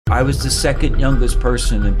I was the second youngest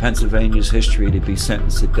person in Pennsylvania's history to be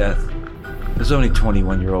sentenced to death. I was only a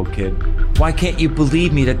 21-year-old kid. Why can't you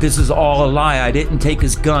believe me that this is all a lie? I didn't take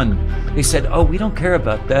his gun. They said, oh, we don't care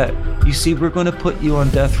about that. You see, we're going to put you on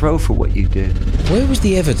death row for what you did. Where was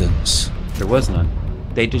the evidence? There was none.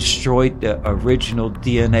 They destroyed the original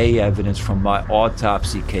DNA evidence from my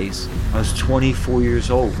autopsy case. I was 24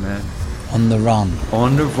 years old, man. On the run.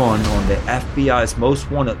 On the run, on the FBI's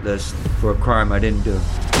most wanted list for a crime I didn't do.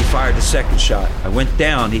 He fired the second shot. I went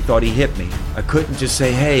down, he thought he hit me. I couldn't just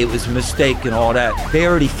say, hey, it was a mistake and all that. They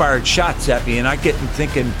already fired shots at me, and I get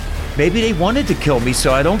thinking, maybe they wanted to kill me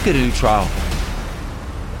so I don't get a new trial.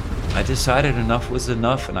 I decided enough was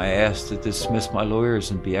enough, and I asked to dismiss my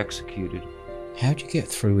lawyers and be executed. How'd you get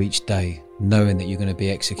through each day knowing that you're going to be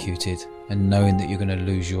executed and knowing that you're going to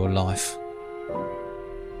lose your life?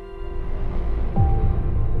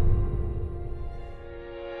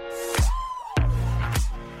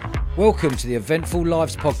 Welcome to the Eventful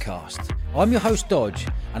Lives podcast. I'm your host Dodge,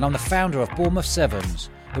 and I'm the founder of Bournemouth Sevens,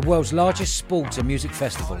 the world's largest sports and music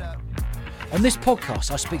festival. On this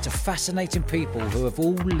podcast I speak to fascinating people who have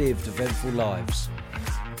all lived eventful lives.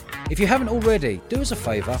 If you haven't already, do us a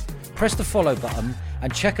favour, press the follow button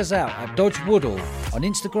and check us out at Dodge Woodall on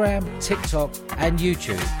Instagram, TikTok and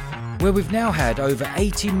YouTube, where we've now had over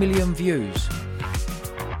 80 million views.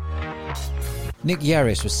 Nick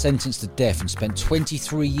Yarris was sentenced to death and spent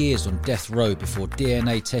 23 years on death row before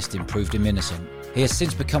DNA testing proved him innocent. He has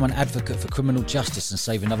since become an advocate for criminal justice and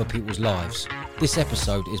saving other people's lives. This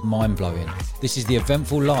episode is mind-blowing. This is the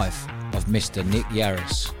eventful life of Mr. Nick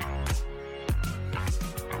Yarris.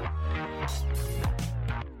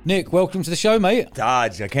 Nick, welcome to the show, mate.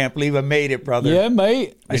 Dodge, I can't believe I made it, brother. Yeah,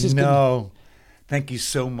 mate. I know. Thank you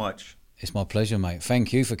so much. It's my pleasure, mate.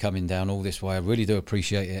 Thank you for coming down all this way. I really do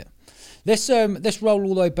appreciate it. Let's roll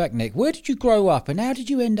all the way back, Nick. Where did you grow up and how did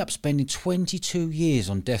you end up spending 22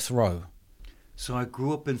 years on death row? So I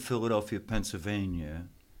grew up in Philadelphia, Pennsylvania,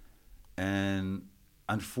 and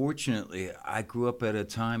unfortunately, I grew up at a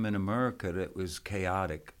time in America that was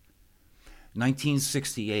chaotic.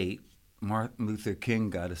 1968, Martin Luther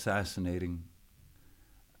King got assassinated.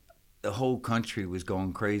 The whole country was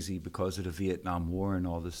going crazy because of the Vietnam War and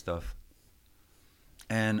all this stuff.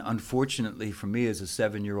 And unfortunately for me as a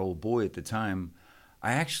 7-year-old boy at the time,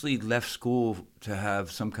 I actually left school to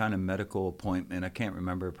have some kind of medical appointment. I can't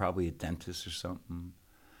remember, probably a dentist or something.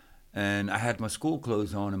 And I had my school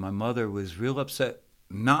clothes on, and my mother was real upset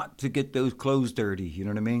not to get those clothes dirty, you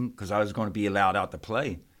know what I mean? Because I was going to be allowed out to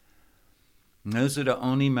play. And those are the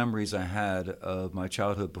only memories I had of my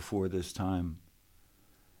childhood before this time.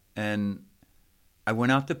 And I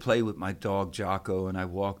went out to play with my dog, Jocko, and I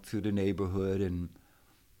walked through the neighborhood, and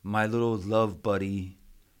my little love buddy,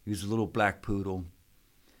 he was a little black poodle.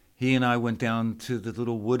 He and I went down to the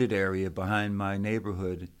little wooded area behind my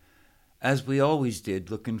neighborhood, as we always did,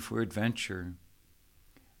 looking for adventure.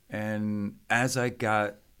 And as I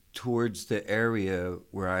got towards the area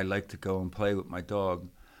where I like to go and play with my dog,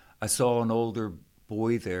 I saw an older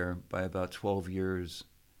boy there by about 12 years.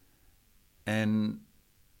 And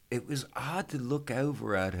it was odd to look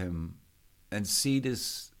over at him and see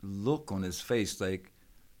this look on his face like,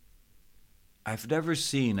 I've never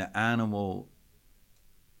seen an animal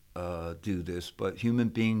do this, but human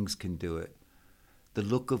beings can do it. The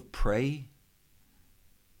look of prey.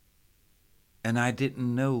 And I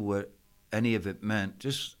didn't know what any of it meant.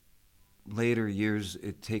 Just later years,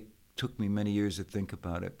 it took me many years to think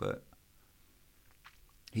about it, but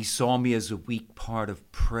he saw me as a weak part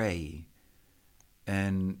of prey.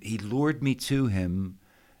 And he lured me to him.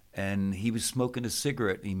 And he was smoking a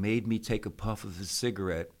cigarette, and he made me take a puff of his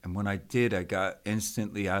cigarette. And when I did, I got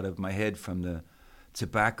instantly out of my head from the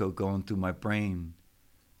tobacco going through my brain.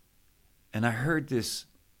 And I heard this,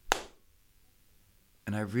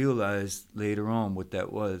 and I realized later on what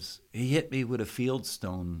that was. He hit me with a field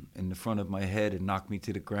stone in the front of my head and knocked me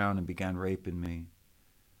to the ground and began raping me.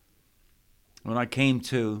 When I came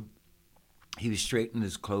to, he was straightening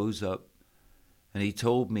his clothes up, and he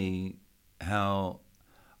told me how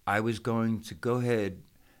I was going to go ahead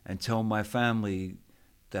and tell my family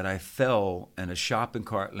that I fell and a shopping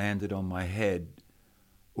cart landed on my head,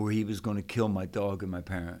 or he was going to kill my dog and my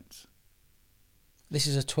parents. This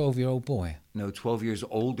is a 12-year-old boy? No, 12 years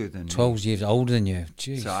older than me. 12 years older than you?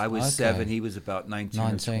 Jeez. So I was 7, he was about 19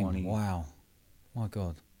 or 20. Wow. My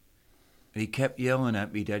God. He kept yelling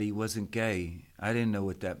at me that he wasn't gay. I didn't know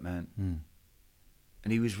what that meant.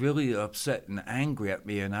 And he was really upset and angry at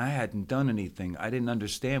me, and I hadn't done anything. I didn't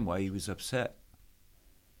understand why he was upset.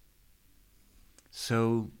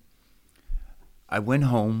 So I went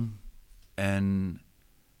home, and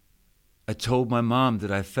I told my mom that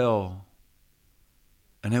I fell.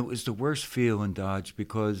 And it was the worst feeling, Dodge,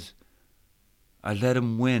 because I let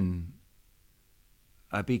him win.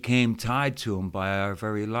 I became tied to him by our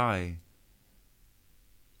very lie.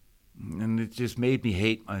 And it just made me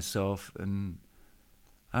hate myself. And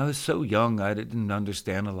I was so young, I didn't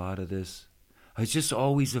understand a lot of this. I was just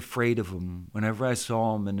always afraid of him. Whenever I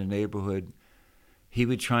saw him in the neighborhood, he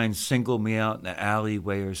would try and single me out in the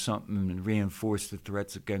alleyway or something and reinforce the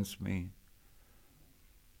threats against me.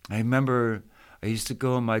 I remember I used to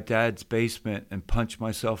go in my dad's basement and punch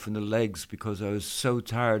myself in the legs because I was so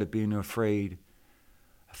tired of being afraid.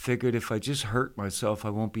 I figured if I just hurt myself, I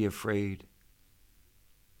won't be afraid.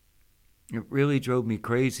 It really drove me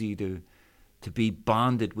crazy to be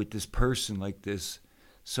bonded with this person like this.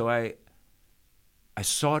 So I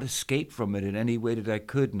sought escape from it in any way that I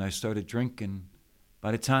could, and I started drinking.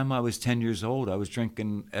 By the time I was 10 years old, I was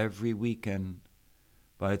drinking every weekend.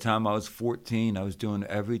 By the time I was 14, I was doing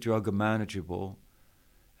every drug imaginable.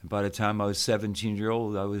 And by the time I was 17 years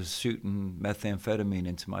old, I was shooting methamphetamine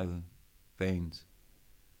into my veins.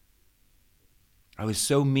 I was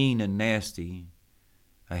so mean and nasty.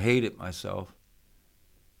 I hated myself.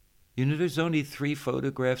 You know, there's only 3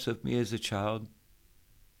 photographs of me as a child.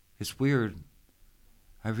 It's weird.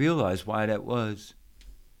 I realized why that was.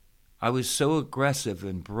 I was so aggressive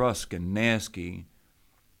and brusque and nasty.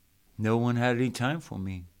 No one had any time for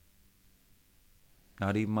me.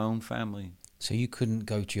 Not even my own family. So you couldn't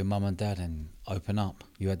go to your mum and dad and open up?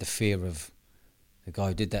 You had the fear of the guy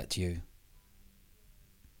who did that to you?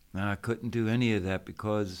 No, I couldn't do any of that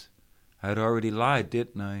because I had already lied,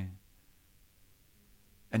 didn't I?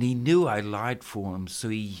 And he knew I lied for him, so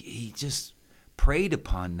he just preyed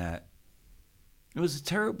upon that. It was a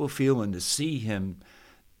terrible feeling to see him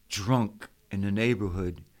drunk in the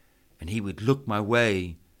neighborhood, and he would look my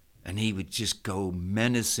way, and he would just go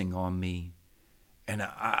menacing on me. And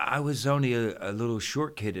I was only a little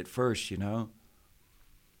short kid at first, you know.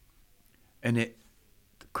 And the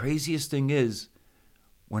craziest thing is,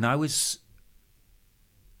 when I was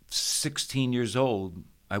 16 years old,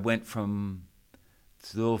 I went from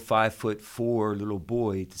this little 5'4" little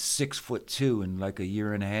boy to 6'2" in like a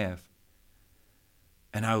year and a half.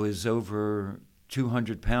 And I was over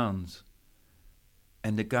 200 pounds.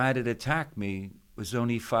 And the guy that attacked me was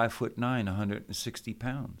only 5'9", 160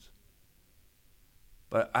 pounds.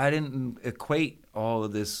 But I didn't equate all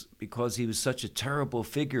of this because he was such a terrible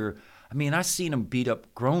figure. I mean, I seen him beat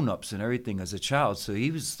up grown-ups and everything as a child, so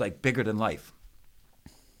he was like bigger than life.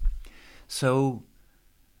 So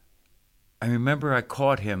I remember I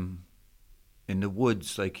caught him in the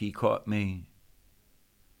woods like he caught me.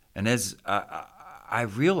 And as I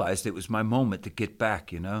realized it was my moment to get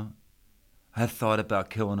back, you know. I thought about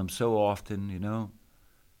killing him so often, you know.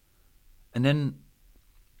 And then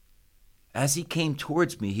as he came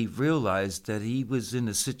towards me, he realized that he was in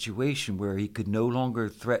a situation where he could no longer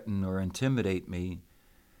threaten or intimidate me.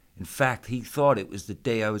 In fact, he thought it was the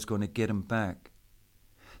day I was going to get him back.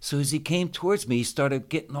 So as he came towards me, he started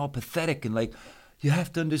getting all pathetic and like, "You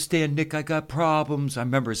have to understand, Nick, I got problems." I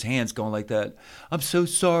remember his hands going like that. "I'm so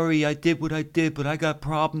sorry, I did what I did, but I got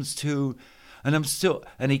problems too.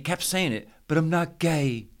 And he kept saying it, "but I'm not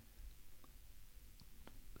gay."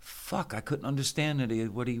 Fuck, I couldn't understand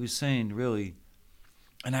what he was saying, really.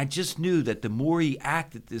 And I just knew that the more he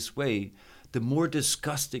acted this way, the more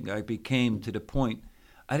disgusting I became, to the point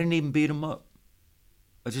I didn't even beat him up.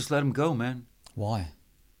 I just let him go, man. Why?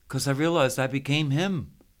 Because I realized I became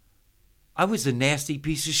him. I was a nasty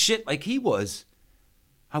piece of shit like he was.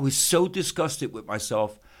 I was so disgusted with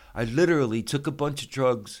myself, I literally took a bunch of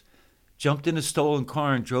drugs, jumped in a stolen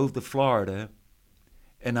car and drove to Florida,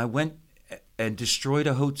 and I went and destroyed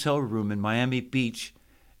a hotel room in Miami Beach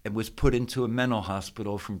and was put into a mental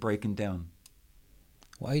hospital from breaking down.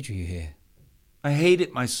 What age were you here? I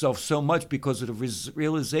hated myself so much because of the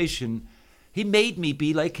realization he made me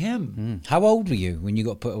be like him. How old were you when you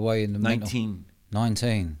got put away in the 19.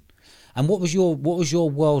 19. And what was your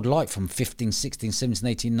world like from 15, 16, 17,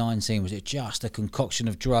 18, 19? Was it just a concoction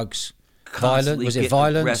of drugs? Violent? Was it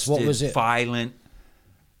violence? Arrested, what was it? Violent.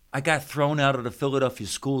 I got thrown out of the Philadelphia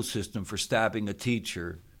school system for stabbing a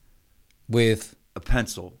teacher. With? A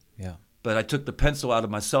pencil. Yeah. But I took the pencil out of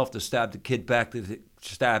myself to stab the kid back that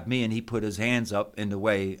stabbed me, and he put his hands up in the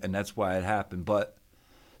way, and that's why it happened. But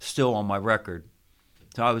still on my record.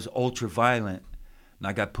 So I was ultra violent, and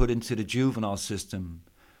I got put into the juvenile system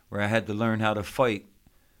where I had to learn how to fight.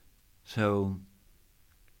 So.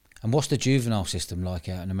 And what's the juvenile system like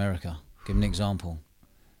out in America? Give me an example.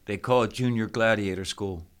 They call it junior gladiator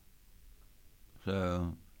school.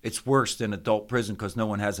 So It's worse than adult prison because no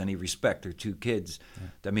one has any respect. They're two kids.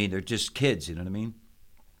 Yeah. I mean, they're just kids, you know what I mean?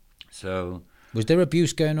 So... Was there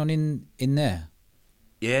abuse going on in there?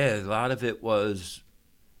 Yeah, a lot of it was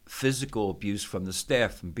physical abuse from the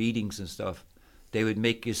staff, from beatings and stuff. They would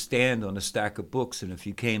make you stand on a stack of books, and if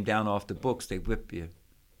you came down off the books, they'd whip you.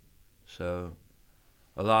 So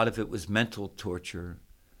a lot of it was mental torture.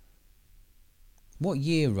 What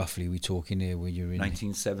year roughly are we talking here when you were in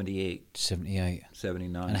 1978. 78.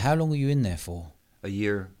 79. And how long were you in there for? A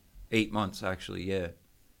year, 8 months actually, yeah.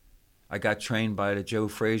 I got trained by the Joe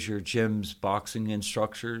Frazier gym's boxing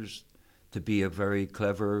instructors to be a very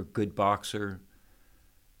clever, good boxer.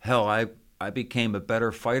 Hell, I became a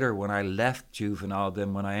better fighter when I left juvenile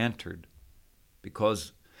than when I entered,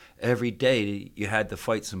 because every day you had to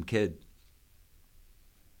fight some kid.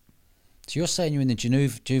 So you're saying you're in the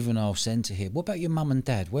juvenile centre here. What about your mum and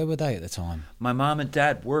dad? Where were they at the time? My mom and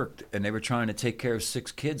dad worked, and they were trying to take care of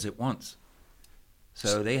 6 kids at once.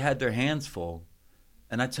 So they had their hands full.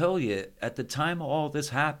 And I tell you, at the time of all this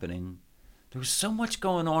happening, there was so much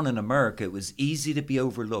going on in America, it was easy to be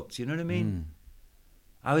overlooked. You know what I mean?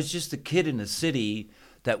 I was just a kid in a city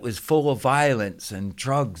that was full of violence and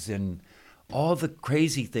drugs and all the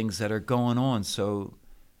crazy things that are going on. So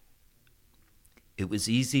it was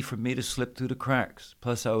easy for me to slip through the cracks.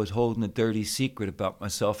 Plus, I was holding a dirty secret about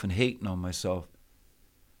myself and hating on myself.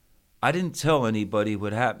 I didn't tell anybody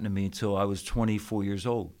what happened to me until I was 24 years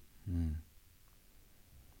old.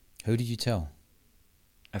 Who did you tell?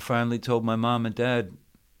 I finally told my mom and dad.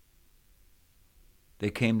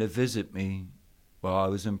 They came to visit me while I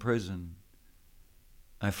was in prison.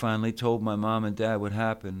 I finally told my mom and dad what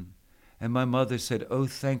happened. And my mother said, "Oh,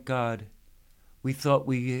 thank God. We thought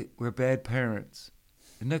we were bad parents."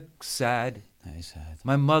 Isn't that sad? That is sad.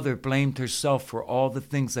 My mother blamed herself for all the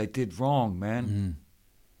things I did wrong, man.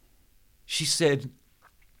 She said,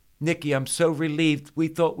 "Nicky, I'm so relieved. We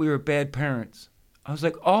thought we were bad parents." I was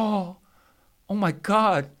like, oh my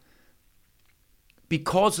God.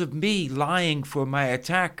 Because of me lying for my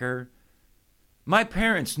attacker, my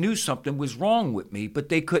parents knew something was wrong with me, but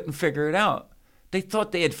they couldn't figure it out. They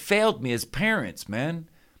thought they had failed me as parents, man.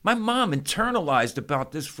 My mom internalized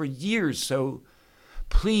about this for years, so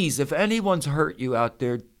please, if anyone's hurt you out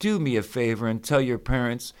there, do me a favor and tell your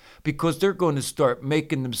parents, because they're going to start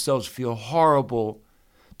making themselves feel horrible.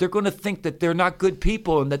 They're going to think that they're not good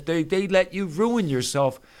people and that they let you ruin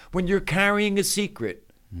yourself when you're carrying a secret.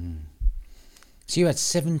 So you had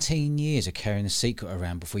 17 years of carrying a secret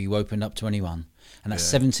around before you opened up to anyone. And that's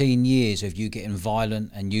 17 years of you getting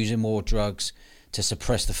violent and using more drugs to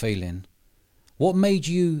suppress the feeling. What made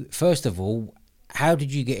you, first of all, how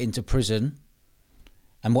did you get into prison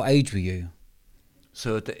and what age were you?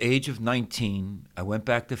 So at the age of 19, I went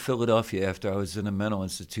back to Philadelphia after I was in a mental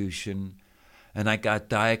institution, and I got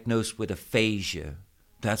diagnosed with aphasia.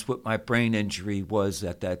 That's what my brain injury was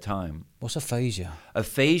at that time. What's aphasia?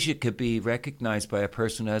 Aphasia could be recognized by a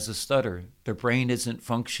person as a stutter. Their brain isn't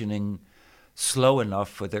functioning slow enough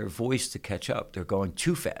for their voice to catch up. They're going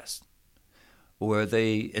too fast. Or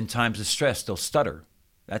they, in times of stress, they'll stutter.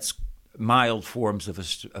 That's mild forms of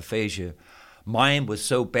aphasia. Mine was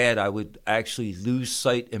so bad I would actually lose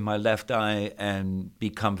sight in my left eye and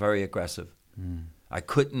become very aggressive. I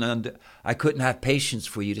couldn't have patience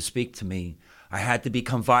for you to speak to me. I had to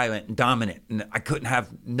become violent and dominant, and I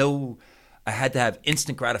had to have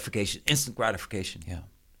instant gratification. Yeah.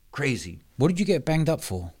 Crazy. What did you get banged up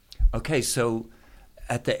for? Okay, so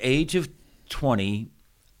at the age of 20,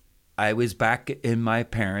 I was back in my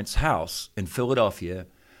parents' house in Philadelphia,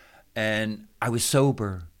 and I was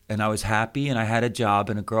sober, and I was happy, and I had a job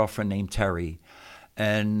and a girlfriend named Terry.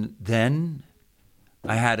 And then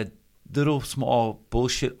I had a little small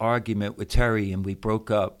bullshit argument with Terry, and we broke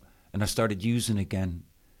up, and I started using again.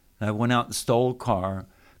 And I went out and stole a car,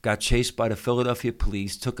 got chased by the Philadelphia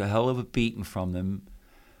police, took a hell of a beating from them,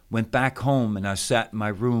 went back home, and I sat in my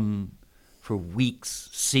room for weeks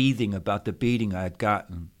seething about the beating I had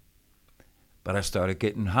gotten. But I started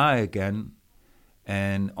getting high again,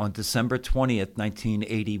 and on December 20th,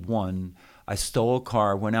 1981, I stole a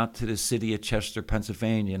car, went out to the city of Chester,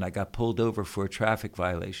 Pennsylvania, and I got pulled over for a traffic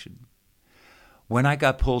violation. When I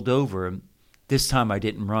got pulled over, this time I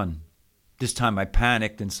didn't run. This time I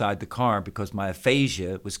panicked inside the car because my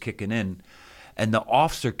aphasia was kicking in. And the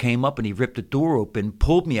officer came up and he ripped the door open,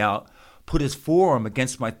 pulled me out, put his forearm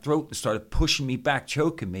against my throat and started pushing me back,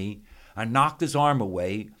 choking me. I knocked his arm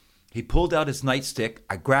away. He pulled out his nightstick.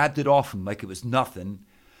 I grabbed it off him like it was nothing.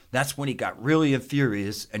 That's when he got really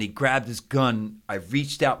furious and he grabbed his gun. I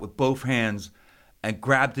reached out with both hands and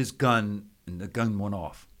grabbed his gun, and the gun went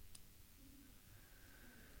off.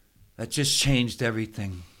 That just changed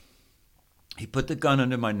everything. He put the gun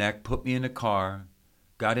under my neck, put me in the car,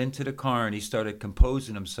 got into the car, and he started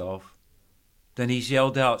composing himself. Then he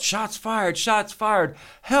yelled out, shots fired,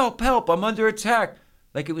 help, help, I'm under attack,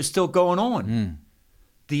 like it was still going on.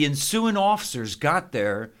 The ensuing officers got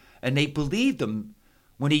there, and they believed him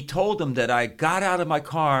when he told them that I got out of my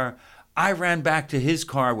car. I ran back to his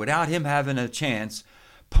car without him having a chance,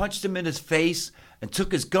 punched him in his face, and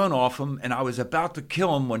took his gun off him, and I was about to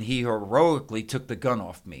kill him when he heroically took the gun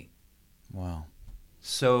off me. Wow.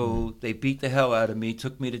 So they beat the hell out of me,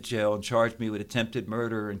 took me to jail, and charged me with attempted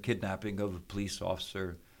murder and kidnapping of a police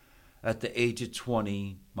officer. At the age of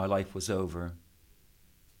 20, my life was over.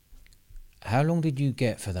 How long did you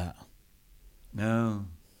get for that? No,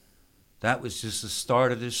 that was just the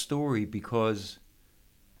start of the story, because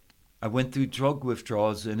I went through drug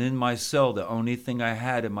withdrawals, and in my cell, the only thing I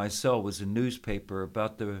had in my cell was a newspaper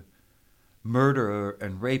about the murder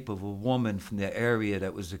and rape of a woman from the area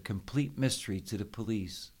that was a complete mystery to the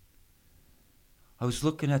police. I was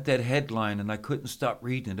looking at that headline, and I couldn't stop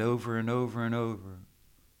reading it over and over and over.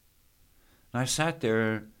 And I sat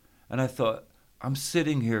there, and I thought, I'm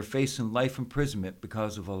sitting here facing life imprisonment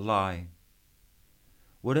because of a lie.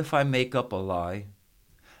 What if I make up a lie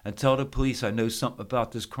and tell the police I know something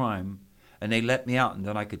about this crime, and they let me out, and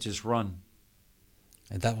then I could just run?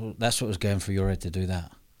 And that's what was going through your head, to do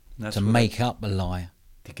that? That's to make up a lie?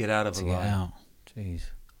 To get out of a lie. To get out. Jeez.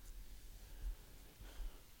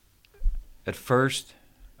 At first,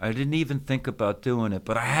 I didn't even think about doing it,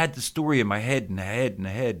 but I had the story in my head and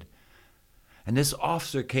head. And this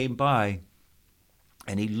officer came by,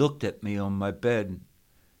 and he looked at me on my bed,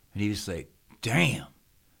 and he was like, damn,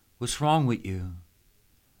 what's wrong with you?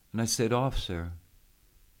 And I said, officer,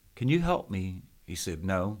 can you help me? He said,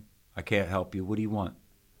 no, I can't help you. What do you want?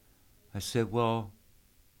 I said, well,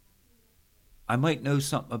 I might know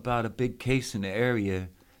something about a big case in the area.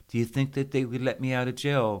 Do you think that they would let me out of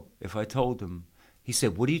jail if I told them? He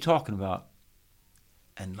said, what are you talking about?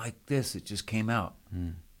 And like this, it just came out.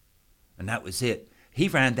 And that was it. He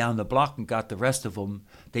ran down the block and got the rest of them.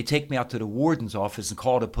 They take me out to the warden's office and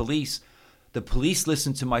call the police. The police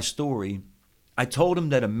listened to my story. I told them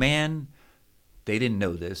that a man, they didn't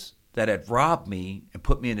know this, that had robbed me and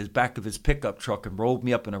put me in his back of his pickup truck and rolled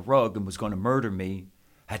me up in a rug and was going to murder me,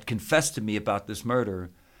 had confessed to me about this murder,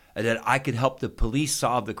 and that I could help the police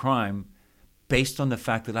solve the crime based on the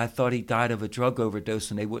fact that I thought he died of a drug overdose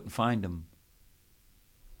and they wouldn't find him.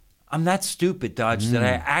 I'm that stupid, Dodge, that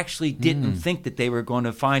I actually didn't think that they were going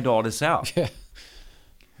to find all this out. Yeah.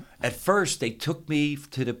 At first, they took me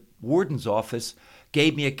to the warden's office,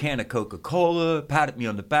 gave me a can of Coca-Cola, patted me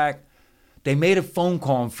on the back. They made a phone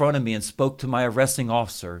call in front of me and spoke to my arresting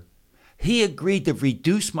officer. He agreed to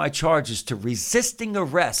reduce my charges to resisting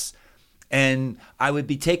arrest, and I would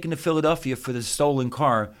be taken to Philadelphia for the stolen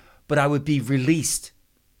car, but I would be released.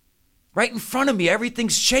 Right in front of me,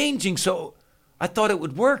 everything's changing, so I thought it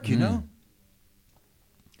would work, you know?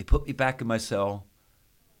 They put me back in my cell,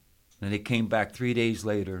 and they came back 3 days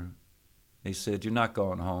later. They said, you're not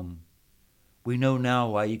going home. We know now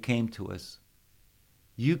why you came to us.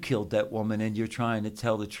 You killed that woman, and you're trying to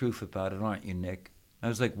tell the truth about it, aren't you, Nick? I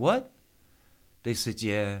was like, what? They said,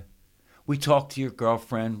 yeah. We talked to your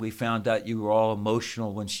girlfriend. We found out you were all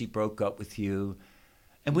emotional when she broke up with you.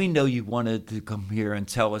 And we know you wanted to come here and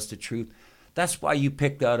tell us the truth. That's why you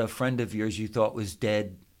picked out a friend of yours you thought was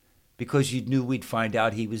dead, because you knew we'd find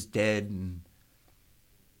out he was dead. And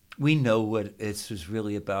we know what this was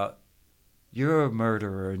really about. You're a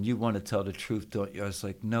murderer, and you want to tell the truth, don't you? I was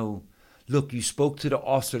like, no. Look, you spoke to the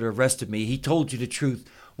officer that arrested me. He told you the truth.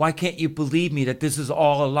 Why can't you believe me that this is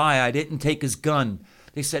all a lie? I didn't take his gun.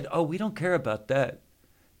 They said, oh, we don't care about that.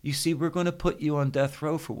 You see, we're going to put you on death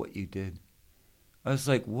row for what you did. I was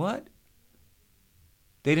like, what?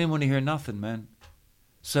 They didn't want to hear nothing, man.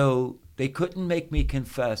 So they couldn't make me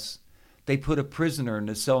confess. They put a prisoner in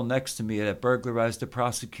the cell next to me that burglarized the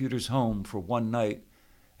prosecutor's home for one night.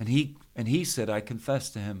 And he said I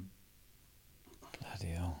confessed to him.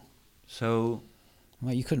 Bloody hell. So,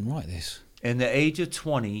 Mate, you couldn't write this. in the age of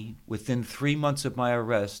 20, within 3 months of my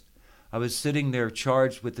arrest, I was sitting there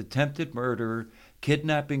charged with attempted murder,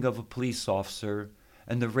 kidnapping of a police officer,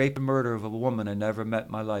 and the rape and murder of a woman I never met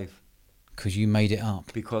in my life. Because you made it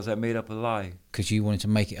up. Because I made up a lie. Because you wanted to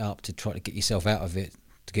make it up to try to get yourself out of it,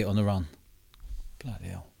 to get on the run. Bloody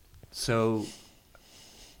hell. So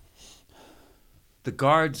the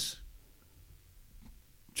guards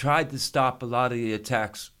tried to stop a lot of the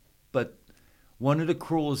attacks, but one of the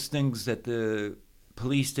cruelest things that the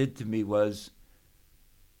police did to me was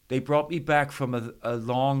they brought me back from a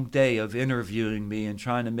long day of interviewing me and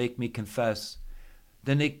trying to make me confess.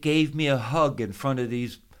 Then they gave me a hug in front of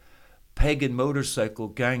these pagan motorcycle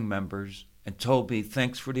gang members and told me,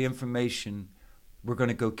 thanks for the information, we're going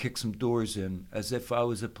to go kick some doors in, as if I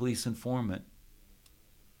was a police informant.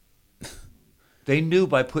 They knew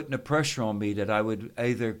by putting the pressure on me that I would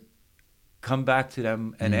either come back to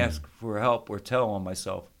them and ask for help or tell on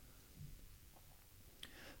myself.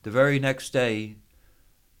 The very next day,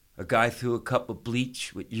 a guy threw a cup of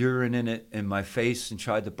bleach with urine in it in my face and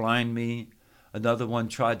tried to blind me. Another one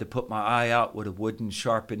tried to put my eye out with a wooden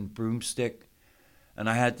sharpened broomstick. And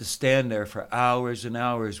I had to stand there for hours and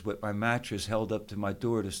hours with my mattress held up to my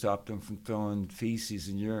door to stop them from throwing feces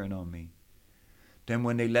and urine on me. Then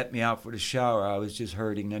when they let me out for the shower, I was just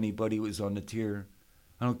hurting anybody who was on the tier.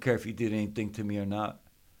 I don't care if you did anything to me or not.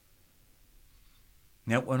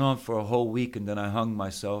 And that went on for a whole week, and then I hung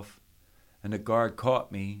myself. And the guard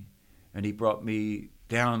caught me, and he brought me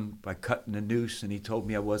down by cutting the noose, and he told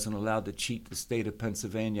me I wasn't allowed to cheat the state of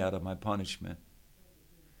Pennsylvania out of my punishment.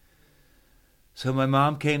 So my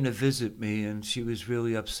mom came to visit me, and she was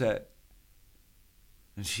really upset.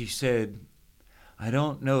 And she said, I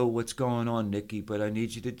don't know what's going on, Nicky, but I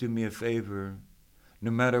need you to do me a favor.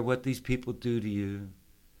 No matter what these people do to you,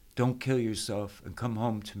 don't kill yourself and come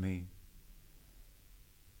home to me.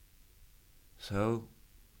 So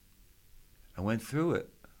I went through it.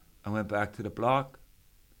 I went back to the block.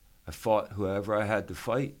 I fought whoever I had to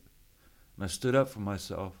fight, and I stood up for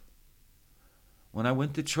myself. When I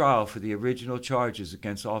went to trial for the original charges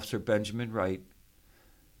against Officer Benjamin Wright,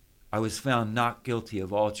 I was found not guilty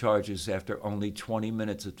of all charges after only 20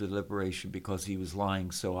 minutes of deliberation because he was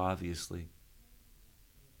lying so obviously.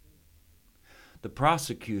 The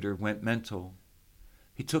prosecutor went mental.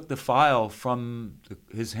 He took the file from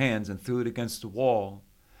his hands and threw it against the wall,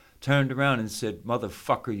 turned around and said,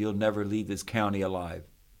 "Motherfucker, you'll never leave this county alive."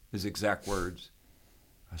 His exact words.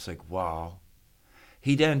 I was like, wow.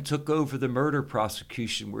 He then took over the murder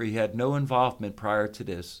prosecution where he had no involvement prior to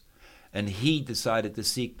this, and he decided to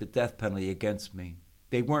seek the death penalty against me.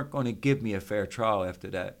 They weren't going to give me a fair trial after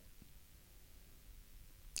that.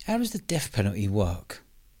 How does the death penalty work?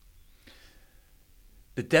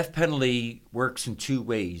 The death penalty works in two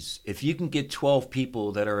ways. If you can get 12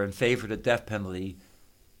 people that are in favor of the death penalty,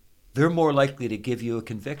 they're more likely to give you a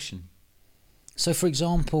conviction. So, for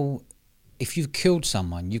example, if you've killed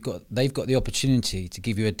someone, they've got the opportunity to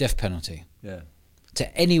give you a death penalty. Yeah.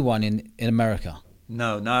 To anyone in America.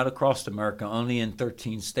 No, not across America, only in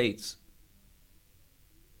 13 states.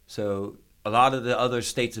 So a lot of the other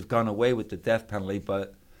states have gone away with the death penalty,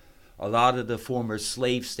 but a lot of the former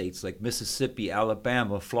slave states like Mississippi,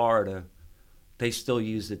 Alabama, Florida, they still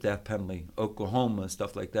use the death penalty, Oklahoma,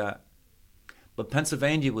 stuff like that. But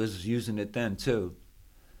Pennsylvania was using it then too.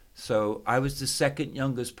 So I was the second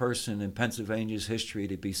youngest person in Pennsylvania's history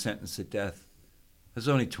to be sentenced to death. I was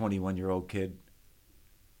only a 21-year-old kid.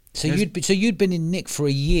 So you'd been in Nick for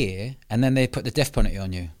a year, and then they put the death penalty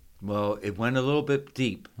on you. Well, it went a little bit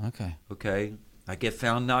deep. Okay. I get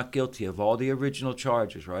found not guilty of all the original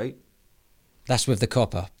charges, right? That's with the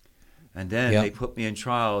copper. And then they put me in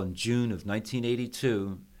trial in June of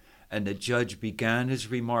 1982, and the judge began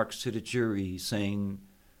his remarks to the jury saying,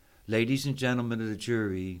 "Ladies and gentlemen of the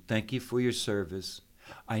jury, thank you for your service.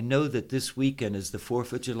 I know that this weekend is the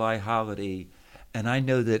 4th of July holiday, and I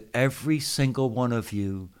know that every single one of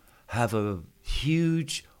you have a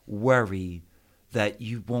huge worry that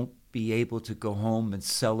you won't be able to go home and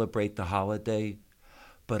celebrate the holiday.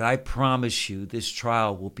 But I promise you this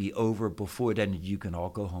trial will be over before then and you can all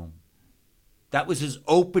go home." That was his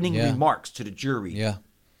opening remarks to the jury. Yeah.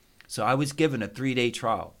 So I was given a 3-day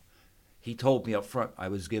trial. He told me up front I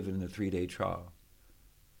was given a 3-day trial.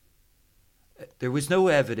 There was no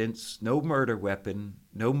evidence, no murder weapon,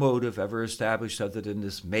 no motive ever established other than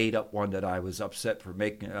this made-up one that I was upset for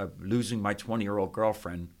losing my 20-year-old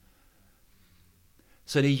girlfriend.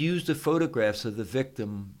 So they used the photographs of the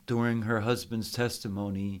victim during her husband's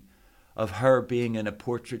testimony of her being in a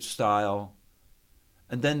portrait style,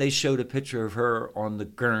 and then they showed a picture of her on the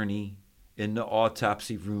gurney in the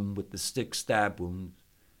autopsy room with the stick stab wounds.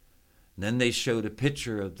 And then they showed a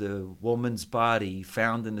picture of the woman's body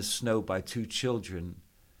found in the snow by 2 children.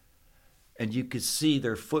 And you could see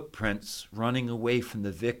their footprints running away from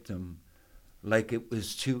the victim like it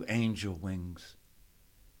was 2 angel wings.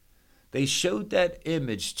 They showed that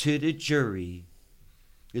image to the jury.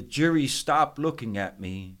 The jury stopped looking at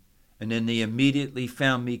me, and then they immediately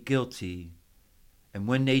found me guilty. And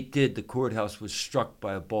when they did, the courthouse was struck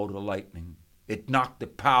by a bolt of lightning. It knocked the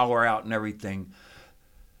power out and everything.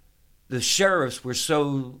 The sheriffs were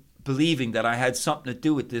so believing that I had something to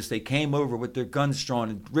do with this, they came over with their guns drawn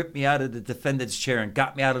and ripped me out of the defendant's chair and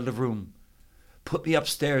got me out of the room, put me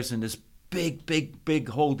upstairs in this big, big, big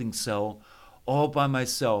holding cell all by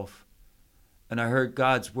myself. And I heard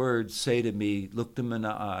God's words say to me, look them in the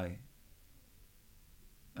eye.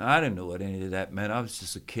 I didn't know what any of that meant. I was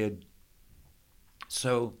just a kid.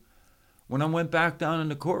 So when I went back down in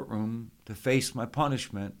the courtroom to face my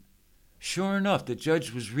punishment, sure enough, the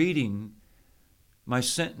judge was reading my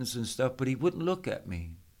sentence and stuff, but he wouldn't look at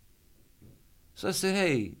me. So I said,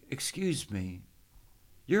 hey, excuse me,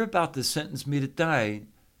 you're about to sentence me to die.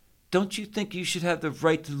 Don't you think you should have the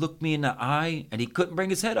right to look me in the eye? And he couldn't bring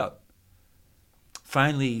his head up.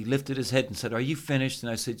 Finally, he lifted his head and said, are you finished? And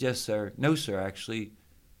I said, yes, sir. No, sir, actually,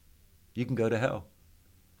 you can go to hell.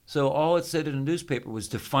 So all it said in the newspaper was,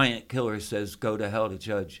 defiant killer says, go to hell to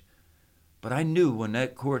judge. But I knew when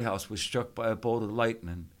that courthouse was struck by a bolt of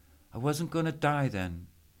lightning, I wasn't going to die then.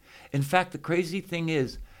 In fact, the crazy thing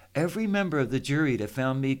is, every member of the jury that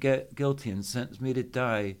found me guilty and sentenced me to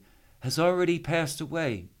die has already passed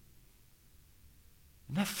away.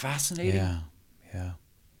 Isn't that fascinating? Yeah.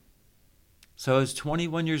 So I was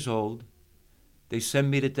 21 years old. They sent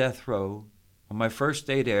me to death row. On my first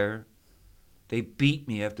day there, they beat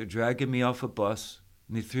me after dragging me off a bus,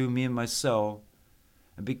 and they threw me in my cell.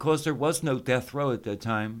 And because there was no death row at that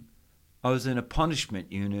time, I was in a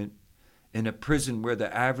punishment unit in a prison where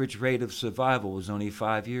the average rate of survival was only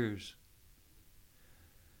 5 years.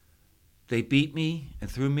 They beat me and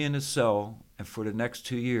threw me in a cell, and for the next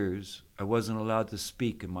 2 years, I wasn't allowed to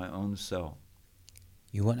speak in my own cell.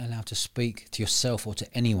 You weren't allowed to speak to yourself or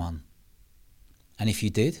to anyone. And if you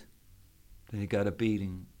did? Then you got a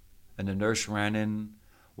beating, and the nurse ran in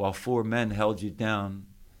while 4 men held you down.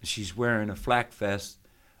 And she's wearing a flak vest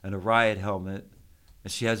and a riot helmet,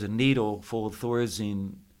 and she has a needle full of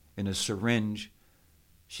Thorazine in a syringe.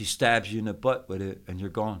 She stabs you in the butt with it, and you're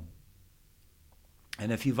gone.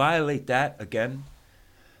 And if you violate that again,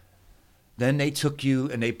 then they took you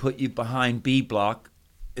and they put you behind B block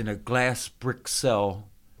in a glass brick cell,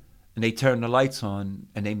 and they turn the lights on,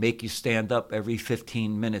 and they make you stand up every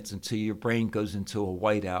 15 minutes until your brain goes into a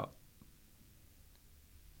whiteout.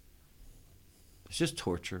 It's just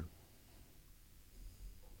torture.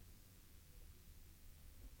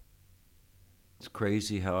 It's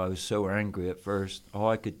crazy how I was so angry at first. All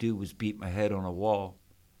I could do was beat my head on a wall.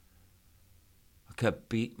 I kept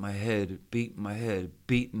beating my head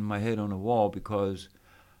on a wall because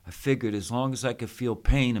I figured as long as I could feel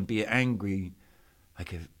pain and be angry, I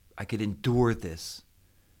could endure this.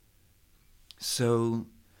 So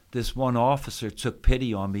this one officer took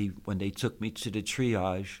pity on me when they took me to the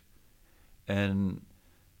triage, and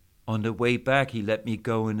on the way back he let me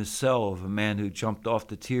go in the cell of a man who jumped off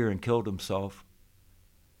the tier and killed himself,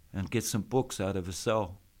 and get some books out of a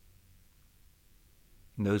cell.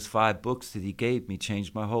 And those 5 books that he gave me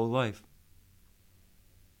changed my whole life.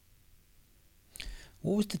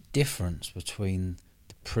 What was the difference between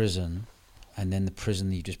the prison and then the prison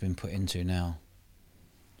that you've just been put into now?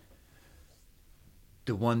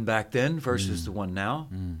 The one back then versus the one now?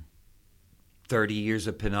 30 years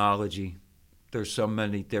of penology. There's so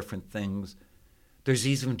many different things. There's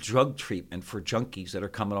even drug treatment for junkies that are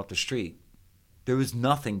coming off the street. There was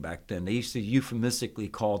nothing back then. They used to euphemistically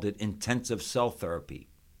call it intensive cell therapy.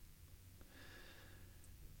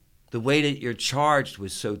 The way that you're charged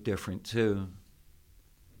was so different too.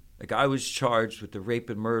 Like I was charged with the rape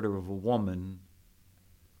and murder of a woman,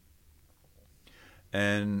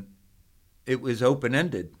 and it was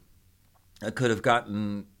open-ended. I could have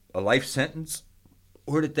gotten a life sentence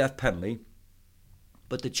or the death penalty,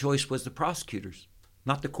 but the choice was the prosecutors,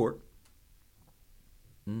 not the court.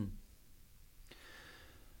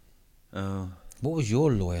 What was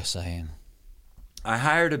your lawyer saying? I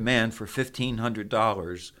hired a man for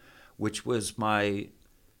 $1,500, which was my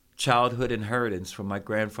childhood inheritance from my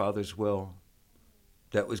grandfather's will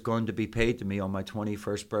that was going to be paid to me on my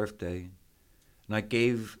 21st birthday. And I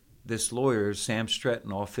gave this lawyer, Sam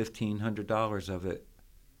Stretton, all $1,500 of it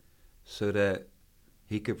so that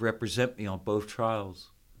he could represent me on both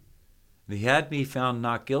trials. And he had me found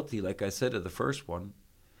not guilty, like I said, of the first one,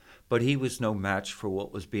 but he was no match for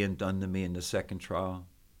what was being done to me in the second trial.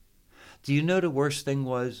 Do you know the worst thing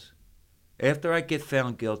was? After I get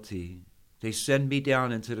found guilty, they send me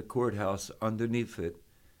down into the courthouse underneath it,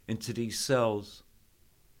 into these cells.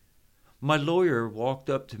 My lawyer walked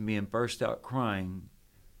up to me and burst out crying,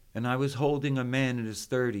 and I was holding a man in his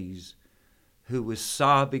 30s who was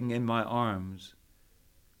sobbing in my arms,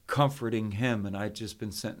 comforting him, and I'd just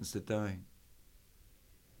been sentenced to die.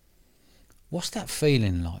 What's that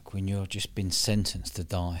feeling like when you're just been sentenced to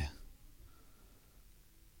die?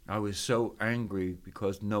 I was so angry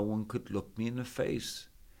because no one could look me in the face.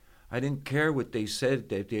 I didn't care what they said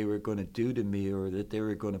that they were going to do to me or that they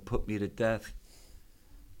were going to put me to death.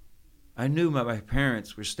 I knew my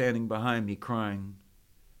parents were standing behind me crying.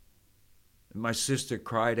 And my sister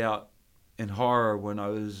cried out in horror when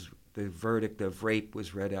the verdict of rape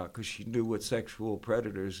was read out because she knew what sexual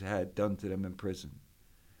predators had done to them in prison.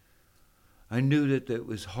 I knew that it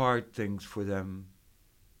was hard things for them.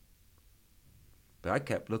 But I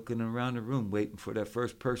kept looking around the room waiting for that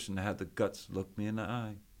first person to have the guts to look me in the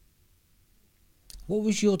eye. What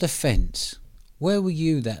was your defence? Where were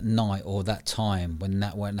you that night or that time when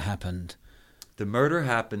that happened? The murder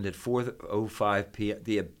happened at 4:05 p.m.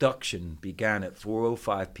 The abduction began at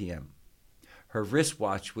 4:05 p.m. Her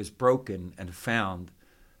wristwatch was broken and found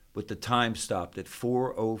with the time stopped at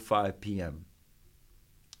 4:05 p.m.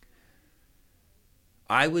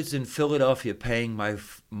 I was in Philadelphia paying my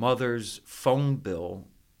mother's phone bill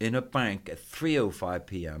in a bank at 3:05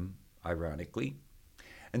 p.m., ironically.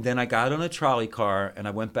 And then I got on a trolley car and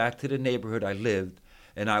I went back to the neighborhood I lived,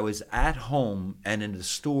 and I was at home and in the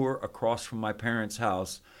store across from my parents'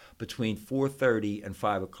 house between 4:30 and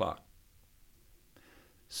 5 o'clock.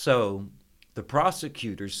 So the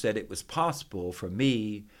prosecutors said it was possible for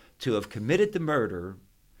me to have committed the murder,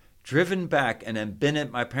 driven back, and then been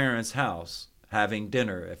at my parents' house having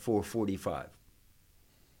dinner at 4:45.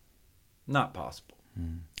 Not possible.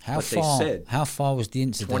 How but far? They said how far was the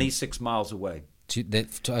incident? 26 miles away.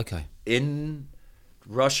 Okay. In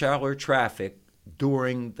rush hour traffic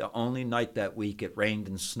during the only night that week it rained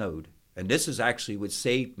and snowed. And this is actually what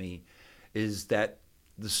saved me, is that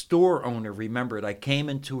the store owner remembered I came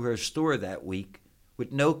into her store that week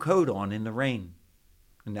with no coat on in the rain.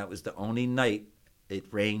 And that was the only night it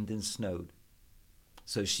rained and snowed.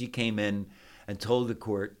 So she came in and told the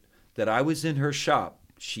court that I was in her shop.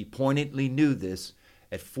 She pointedly knew this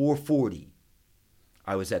at 4:40.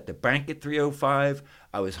 I was at the bank at 3:05.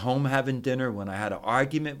 I was home having dinner when I had an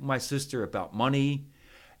argument with my sister about money,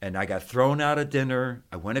 and I got thrown out of dinner.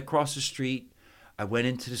 I went across the street. I went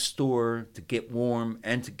into the store to get warm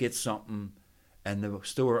and to get something, and the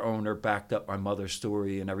store owner backed up my mother's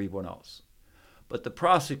story and everyone else. But the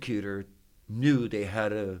prosecutor knew they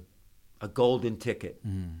had a golden ticket.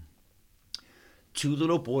 Two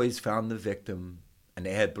little boys found the victim, and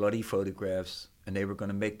they had bloody photographs, and they were going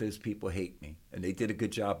to make those people hate me, and they did a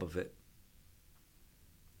good job of it.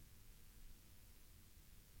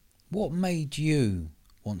 What made you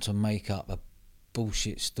want to make up a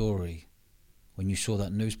bullshit story when you saw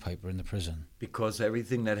that newspaper in the prison? Because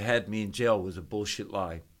everything that had me in jail was a bullshit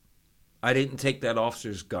lie. I didn't take that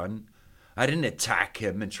officer's gun. I didn't attack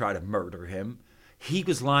him and try to murder him. He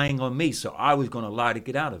was lying on me, so I was going to lie to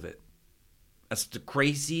get out of it. That's the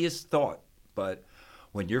craziest thought, but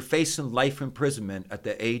when you're facing life imprisonment at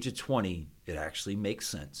the age of 20, it actually makes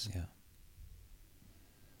sense. Yeah.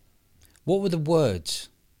 What were the words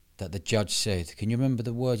that the judge said? Can you remember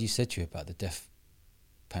the words he said to you about the death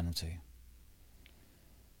penalty?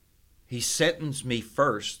 He sentenced me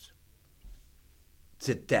first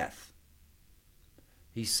to death.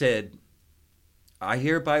 He said, I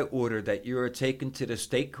hereby order that you are taken to the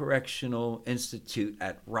State Correctional Institute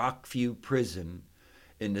at Rockview Prison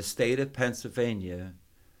in the state of Pennsylvania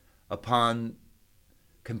upon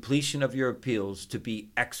completion of your appeals to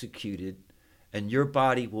be executed, and your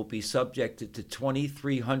body will be subjected to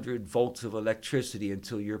 2,300 volts of electricity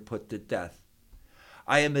until you're put to death.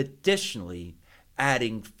 I am additionally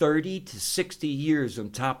adding 30 to 60 years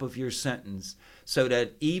on top of your sentence, so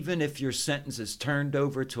that even if your sentence is turned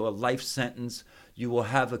over to a life sentence, you will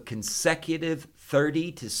have a consecutive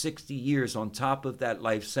 30 to 60 years on top of that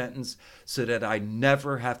life sentence, so that I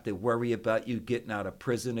never have to worry about you getting out of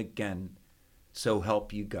prison again. So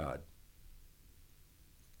help you God.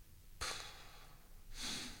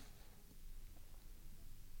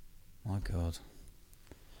 My God.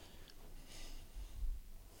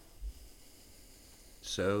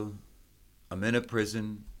 So I'm in a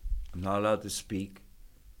prison. I'm not allowed to speak.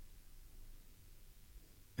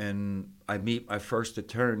 And I meet my first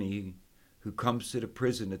attorney, who comes to the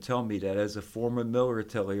prison to tell me that as a former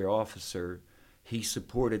military officer, he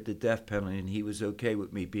supported the death penalty and he was okay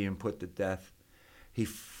with me being put to death. He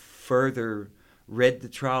further read the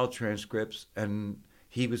trial transcripts, and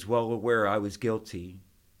he was well aware I was guilty.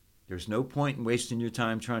 There's no point in wasting your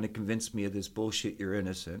time trying to convince me of this bullshit, you're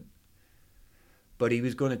innocent. But he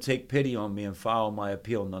was going to take pity on me and file my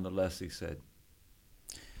appeal nonetheless, he said.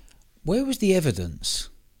 Where was the evidence?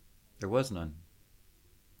 There was none.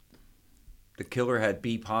 The killer had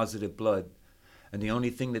B positive blood, and the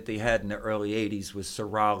only thing that they had in the early 80s was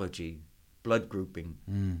serology, blood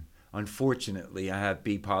grouping. Unfortunately, I have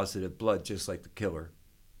B positive blood just like the killer.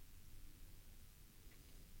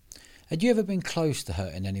 Had you ever been close to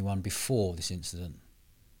hurting anyone before this incident?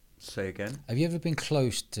 Say again? Have you ever been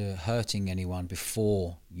close to hurting anyone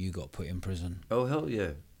before you got put in prison? Oh, hell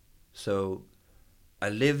yeah. So I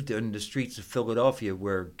lived in the streets of Philadelphia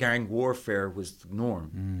where gang warfare was the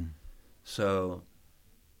norm. So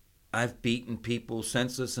I've beaten people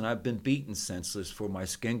senseless, and I've been beaten senseless for my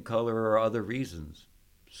skin color or other reasons.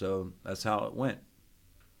 So that's how it went.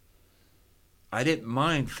 I didn't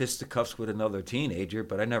mind fisticuffs with another teenager,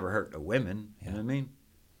 but I never hurt the women. Yeah. You know what I mean?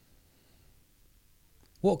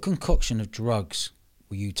 What concoction of drugs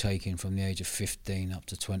were you taking from the age of 15 up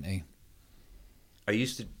to 20?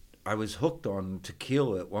 I was hooked on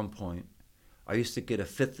tequila at one point. I used to get a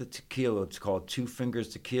fifth of tequila. It's called Two Fingers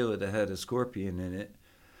Tequila that had a scorpion in it.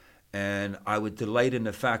 And I would delight in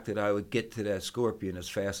the fact that I would get to that scorpion as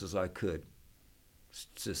fast as I could.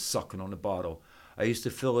 Just sucking on the bottle. I used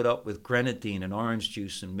to fill it up with grenadine and orange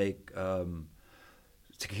juice and make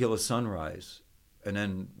tequila sunrise. And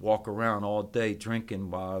then walk around all day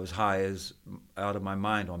drinking while I was high as out of my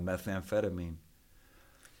mind on methamphetamine.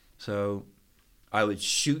 So I would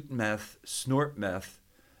shoot meth, snort meth,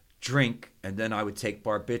 drink, and then I would take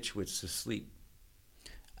barbiturates to sleep.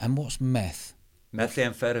 And what's meth?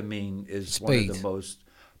 Methamphetamine is Speed. one of the most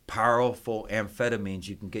powerful amphetamines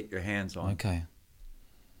you can get your hands on. Okay.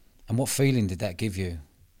 And what feeling did that give you?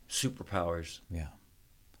 Superpowers. Yeah.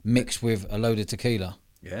 Mixed with a load of tequila?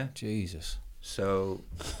 Yeah. Jesus. So,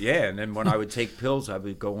 yeah, and then when I would take pills, I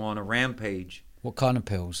would go on a rampage. What kind of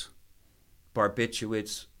pills?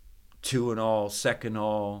 Barbiturates, Tuinol,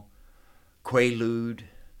 Seconal, Quaalude,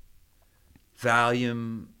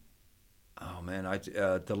 Valium,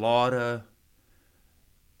 Dilaudid.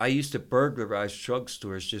 I used to burglarize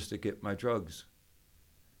drugstores just to get my drugs.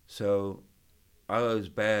 So I was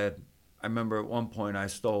bad. I remember at one point I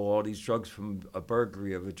stole all these drugs from a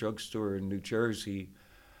burglary of a drugstore in New Jersey,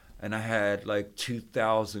 and I had like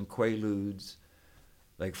 2,000 Quaaludes,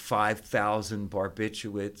 like 5,000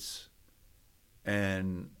 barbiturates,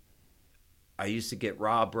 and I used to get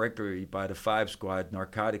robbed regularly by the 5 Squad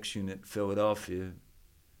narcotics unit in Philadelphia.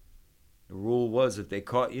 The rule was if they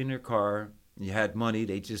caught you in your car, you had money,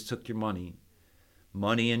 they just took your money.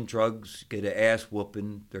 Money and drugs, get an ass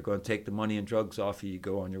whooping. They're going to take the money and drugs off you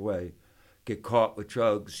go on your way. Get caught with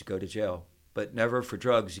drugs, you go to jail. But never for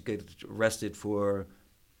drugs. You get arrested for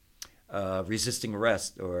resisting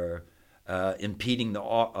arrest or impeding the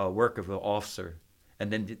work of an officer.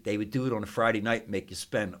 And then they would do it on a Friday night and make you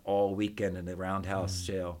spend all weekend in the roundhouse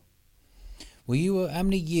jail. How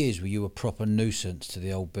many years were you a proper nuisance to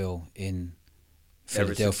the old Bill in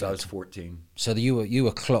Philadelphia? Ever since I was 14. So you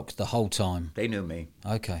were clocked the whole time? They knew me.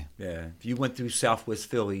 Okay. Yeah. If you went through Southwest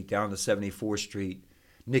Philly down to 74th Street,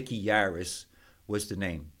 Nicky Yarris was the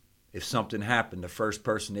name. If something happened, the first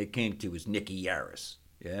person they came to was Nicky Yarris.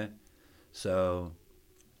 Yeah. So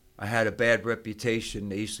I had a bad reputation.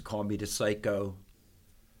 They used to call me the Psycho.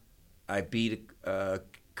 I beat a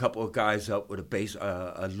couple of guys up with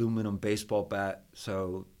a aluminum baseball bat.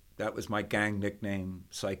 So that was my gang nickname,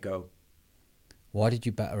 Psycho. Why did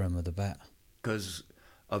you batter him with a bat? Because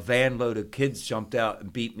a van load of kids jumped out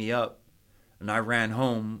and beat me up. And I ran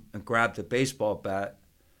home and grabbed a baseball bat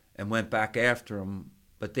and went back after them.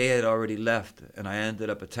 But they had already left, and I ended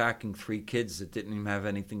up attacking 3 kids that didn't even have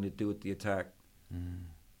anything to do with the attack.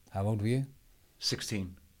 How old were you?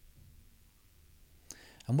 16.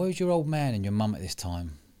 And where was your old man and your mum at this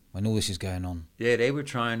time when all this is going on? Yeah, they were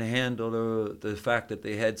trying to handle the fact that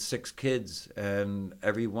they had 6 kids, and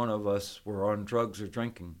every one of us were on drugs or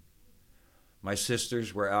drinking. My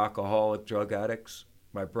sisters were alcoholic drug addicts.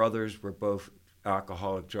 My brothers were both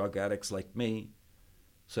alcoholic drug addicts like me.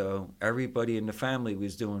 So everybody in the family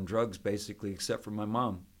was doing drugs basically except for my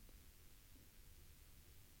mom.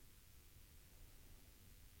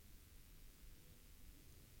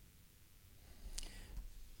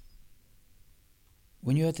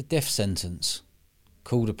 When you had the death sentence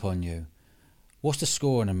called upon you, what's the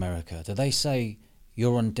score in America? Do they say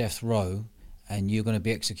you're on death row and you're going to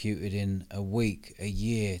be executed in a week, a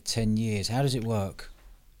year, 10 years? How does it work?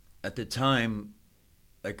 At the time,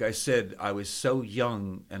 like I said, I was so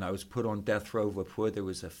young and I was put on death row before there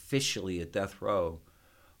was officially a death row.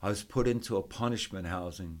 I was put into a punishment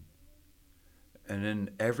housing. And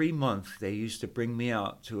then every month they used to bring me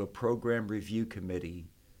out to a program review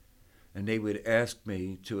committee, and they would ask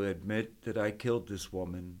me to admit that I killed this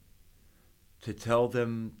woman, to tell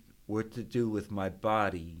them what to do with my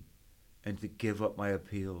body, and to give up my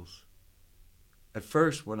appeals. At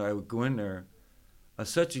first, when I would go in there, as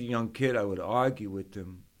such a young kid, I would argue with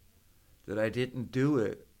them that I didn't do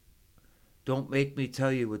it. Don't make me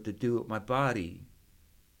tell you what to do with my body.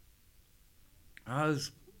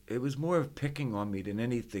 it was more of picking on me than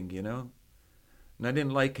anything, you know? And I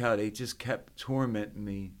didn't like how they just kept tormenting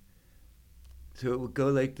me. So it would go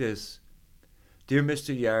like this. Dear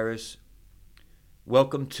Mr. Yarris,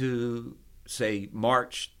 welcome to, say,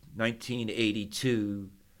 March 1982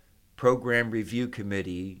 Program Review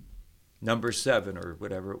Committee, number 7 or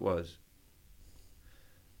whatever it was.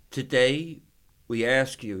 Today, we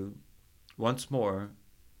ask you, once more,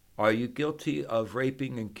 are you guilty of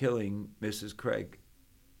raping and killing Mrs. Craig?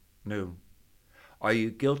 No. Are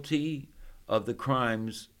you guilty of the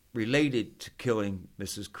crimes related to killing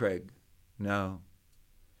Mrs. Craig? No.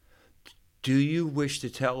 Do you wish to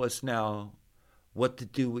tell us now what to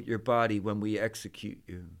do with your body when we execute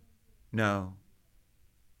you? No.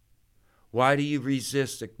 Why do you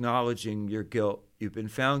resist acknowledging your guilt? You've been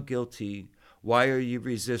found guilty. Why are you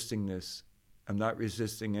resisting this? I'm not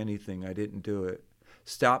resisting anything. I didn't do it.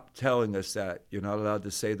 Stop telling us that. You're not allowed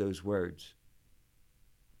to say those words.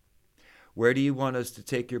 Where do you want us to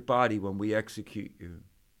take your body when we execute you?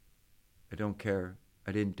 I don't care.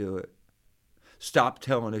 I didn't do it. Stop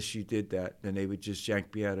telling us you did that. Then they would just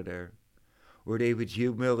yank me out of there. Or they would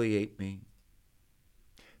humiliate me.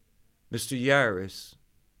 Mr. Yarris,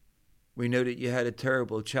 we know that you had a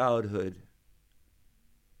terrible childhood.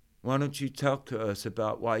 Why don't you talk to us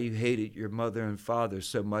about why you hated your mother and father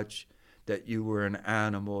so much that you were an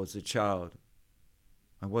animal as a child?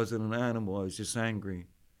 I wasn't an animal. I was just angry.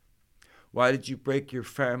 Why did you break your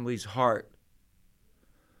family's heart?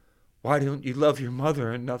 Why don't you love your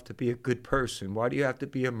mother enough to be a good person? Why do you have to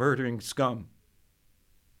be a murdering scum?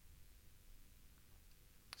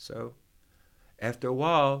 So, after a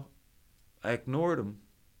while, I ignored them.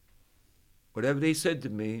 Whatever they said to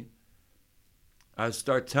me, I would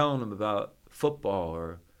start telling them about football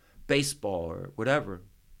or baseball or whatever.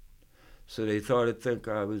 So they thought I'd think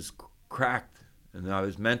I was cracked and I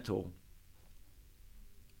was mental.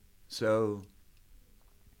 So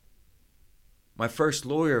my first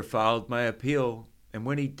lawyer filed my appeal, and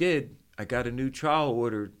when he did, I got a new trial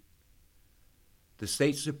ordered. The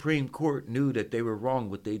state Supreme Court knew that they were wrong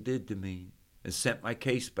what they did to me and sent my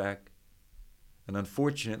case back. And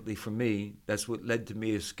unfortunately for me, that's what led to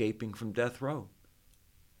me escaping from death row.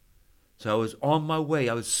 So I was on my way.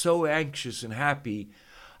 I was so anxious and happy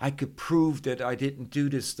I could prove that I didn't do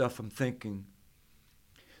this stuff I'm thinking.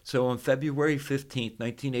 So on February 15th,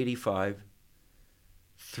 1985,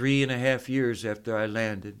 3.5 years after I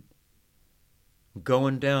landed, I'm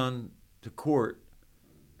going down to court,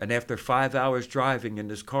 and after 5 hours driving in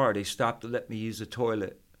this car, they stopped to let me use the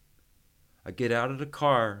toilet. I get out of the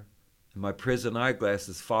car, and my prison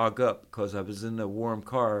eyeglasses fog up because I was in a warm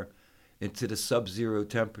car into the sub-zero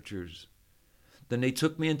temperatures. Then they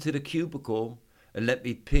took me into the cubicle and let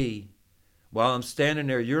me pee. While I'm standing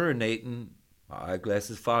there urinating, my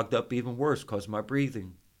eyeglasses fogged up even worse because of my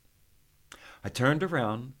breathing. I turned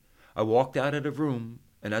around, I walked out of the room,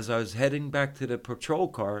 and as I was heading back to the patrol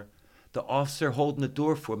car, the officer holding the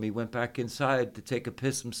door for me went back inside to take a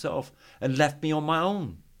piss himself and left me on my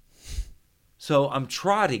own. So I'm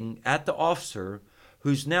trotting at the officer,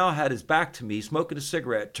 who's now had his back to me, smoking a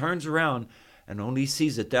cigarette, turns around and only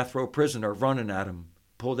sees a death row prisoner running at him,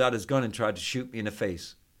 pulled out his gun and tried to shoot me in the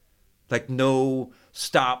face. Like no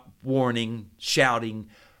stop, warning, shouting,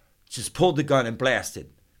 just pulled the gun and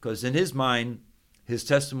blasted. Because in his mind, his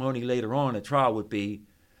testimony later on at trial would be,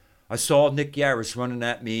 I saw Nick Yarris running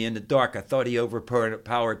at me in the dark. I thought he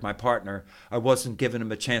overpowered my partner. I wasn't giving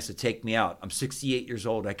him a chance to take me out. I'm 68 years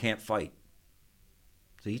old. I can't fight.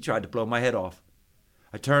 So he tried to blow my head off.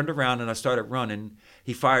 I turned around and I started running.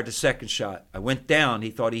 He fired the second shot. I went down. He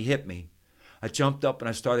thought he hit me. I jumped up and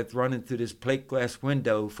I started running through this plate glass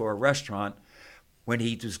window for a restaurant when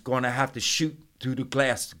he was going to have to shoot through the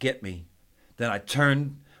glass to get me. Then I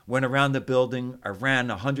turned, went around the building. I ran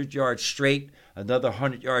 100 yards straight, another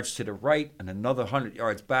 100 yards to the right, and another 100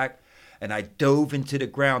 yards back. And I dove into the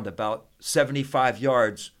ground about 75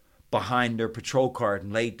 yards behind their patrol car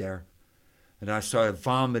and laid there. And I started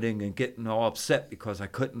vomiting and getting all upset because I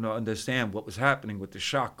couldn't understand what was happening with the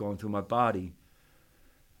shock going through my body.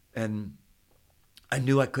 And I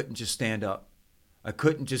knew I couldn't just stand up. I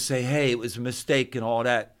couldn't just say, hey, it was a mistake and all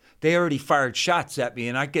that. They already fired shots at me,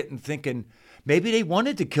 and I get thinking, maybe they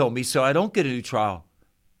wanted to kill me so I don't get a new trial.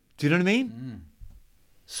 Do you know what I mean? Mm.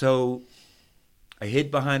 So I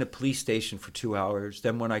hid behind a police station for 2 hours.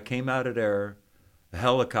 Then when I came out of there, a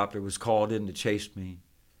helicopter was called in to chase me.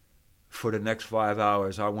 For the next 5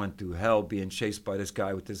 hours, I went through hell being chased by this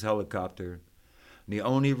guy with this helicopter. And the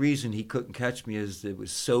only reason he couldn't catch me is it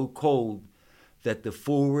was so cold that the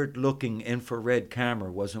forward-looking infrared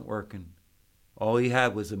camera wasn't working. All he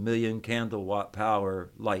had was a 1,000,000 candle watt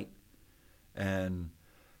power light. And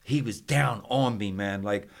he was down on me, man,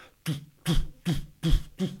 like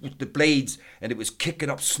with the blades, and it was kicking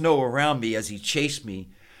up snow around me as he chased me.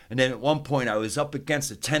 And then at one point I was up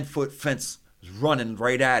against a 10-foot fence, I was running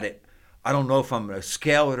right at it. I don't know if I'm going to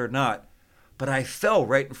scale it or not, but I fell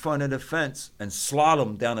right in front of the fence and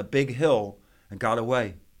slalomed down a big hill and got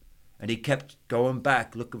away. And he kept going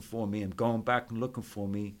back looking for me and going back and looking for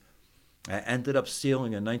me. I ended up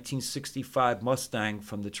stealing a 1965 Mustang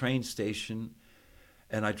from the train station,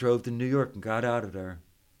 and I drove to New York and got out of there.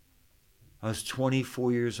 I was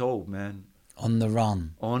 24 years old, man. On the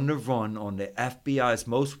run. On the run, on the FBI's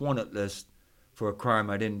most wanted list for a crime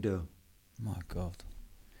I didn't do. My God.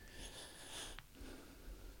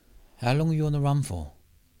 How long were you on the run for?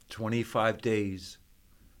 25 days.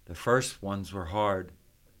 The first ones were hard.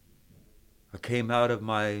 I came out of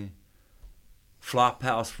my flop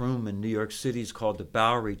house room in New York City. It's called the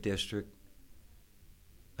Bowery District.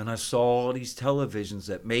 And I saw all these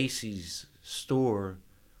televisions at Macy's store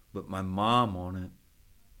with my mom on it.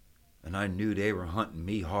 And I knew they were hunting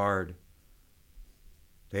me hard.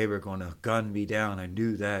 They were going to gun me down. I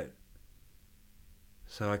knew that.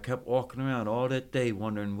 So I kept walking around all that day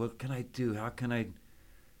wondering, what can I do? How can I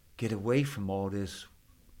get away from all this?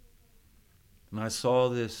 And I saw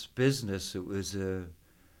this business. It was a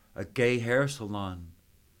gay hair salon.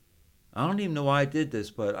 I don't even know why I did this,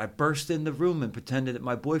 but I burst in the room and pretended that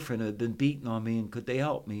my boyfriend had been beating on me and could they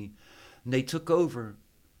help me. And they took over.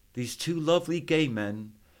 These two lovely gay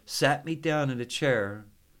men sat me down in a chair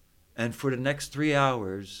and for the next 3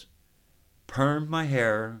 hours permed my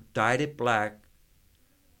hair, dyed it black,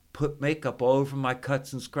 put makeup all over my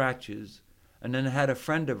cuts and scratches, and then had a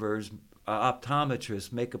friend of hers, an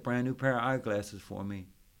optometrist, make a brand new pair of eyeglasses for me.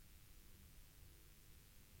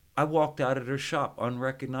 I walked out of their shop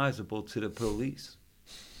unrecognizable to the police.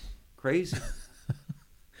 Crazy.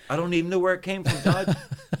 I don't even know where it came from, Dodge.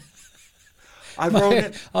 I wrote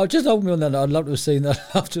it. Oh, just hold me on that. I'd love to have seen that.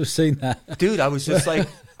 I'd love to have seen that. Dude, I was just like,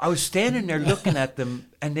 I was standing there looking at them,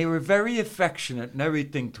 and they were very affectionate and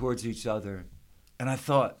everything towards each other. And I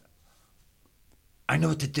thought, I know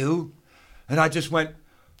what to do. And I just went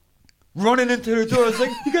running into the door. I was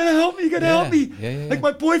like, you gotta help me, you gotta help me. Yeah. Like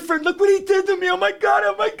my boyfriend, look what he did to me. Oh my God,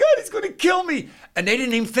 he's gonna kill me. And they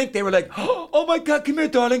didn't even think. They were like, oh my God, come here,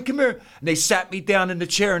 darling, come here. And they sat me down in the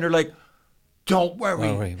chair and they're like, don't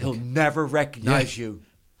worry, he'll never recognize you.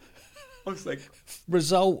 I was like,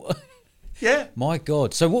 result. Yeah. My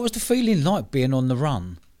God. So what was the feeling like being on the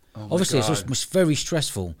run? Oh Obviously, it was very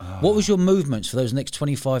stressful. What was your movements for those next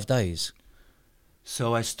 25 days?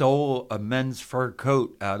 So I stole a men's fur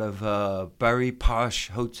coat out of a very posh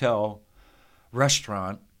hotel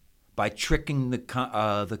restaurant by tricking the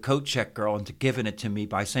coat check girl into giving it to me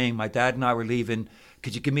by saying my dad and I were leaving.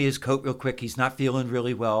 Could you give me his coat real quick? He's not feeling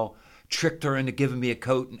really well. Tricked her into giving me a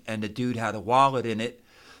coat, and the dude had a wallet in it.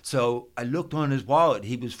 So I looked on his wallet.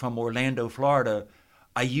 He was from Orlando, Florida.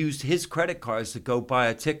 I used his credit cards to go buy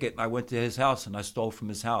a ticket, and I went to his house, and I stole from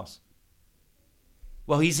his house.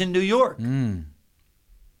 Well, he's in New York.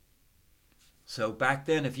 So back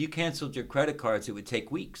then, if you canceled your credit cards, it would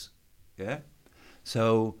take weeks. Yeah.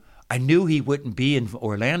 So I knew he wouldn't be in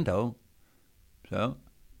Orlando. So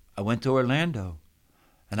I went to Orlando.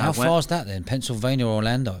 And How far is that then? Pennsylvania or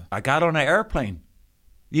Orlando? I got on an airplane.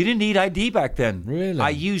 You didn't need ID back then. Really?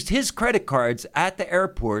 I used his credit cards at the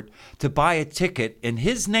airport to buy a ticket in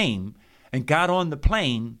his name and got on the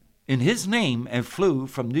plane in his name and flew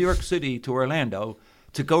from New York City to Orlando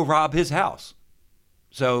to go rob his house.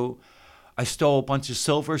 So I stole a bunch of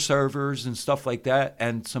silver servers and stuff like that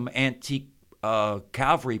and some antique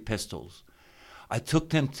cavalry pistols. I took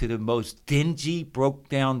them to the most dingy,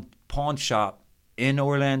 broke-down pawn shop in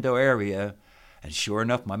Orlando area, and sure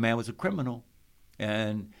enough, my man was a criminal.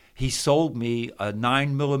 And he sold me a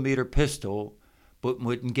 9mm pistol, but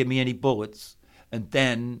wouldn't give me any bullets. And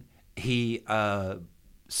then he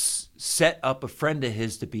set up a friend of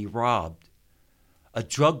his to be robbed. A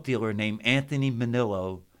drug dealer named Anthony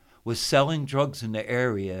Manillo was selling drugs in the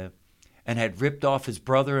area and had ripped off his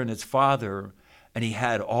brother and his father, and he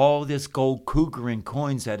had all this gold Cougarin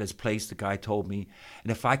coins at his place, the guy told me.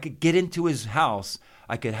 And if I could get into his house,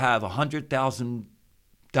 I could have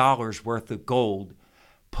 $100,000 worth of gold,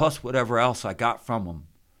 plus whatever else I got from him.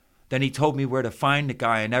 Then he told me where to find the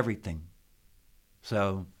guy and everything.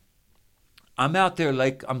 So I'm out there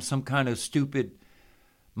like I'm some kind of stupid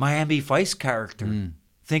Miami Vice character,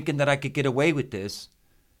 thinking that I could get away with this.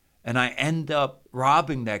 And I end up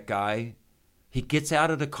robbing that guy. He gets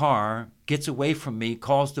out of the car, gets away from me,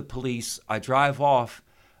 calls the police. I drive off.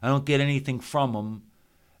 I don't get anything from him.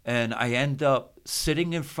 And I end up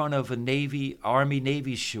sitting in front of a Army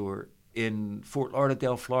Navy shore in Fort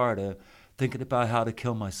Lauderdale, Florida, thinking about how to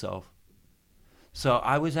kill myself. So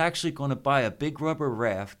I was actually going to buy a big rubber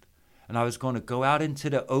raft, and I was going to go out into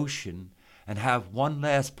the ocean and have one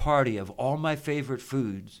last party of all my favorite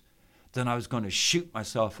foods. Then I was going to shoot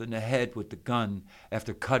myself in the head with the gun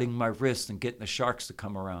after cutting my wrist and getting the sharks to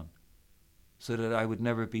come around so that I would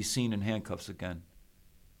never be seen in handcuffs again.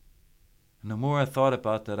 And the more I thought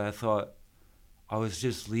about that, I thought I was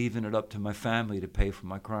just leaving it up to my family to pay for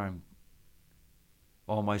my crime.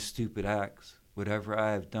 All my stupid acts, whatever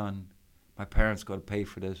I have done, my parents got to pay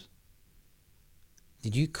for this.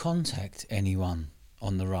 Did you contact anyone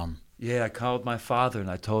on the run? Yeah, I called my father and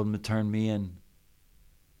I told him to turn me in.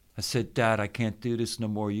 I said, Dad, I can't do this no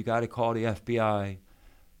more. You got to call the FBI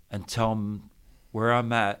and tell them where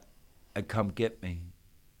I'm at and come get me.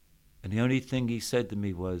 And the only thing he said to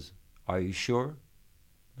me was, are you sure?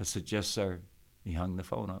 I said, yes, sir. He hung the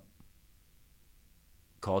phone up.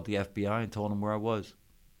 Called the FBI and told them where I was.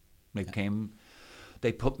 They came,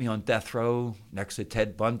 they put me on death row next to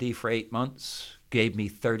Ted Bundy for 8 months, gave me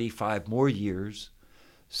 35 more years.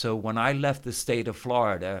 So when I left the state of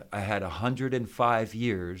Florida, I had 105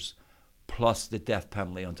 years plus the death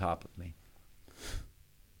penalty on top of me.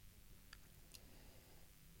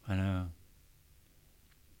 I know.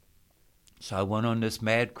 So I went on this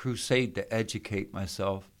mad crusade to educate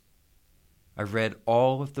myself. I read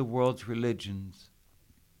all of the world's religions.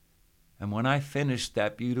 And when I finished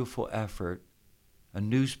that beautiful effort, a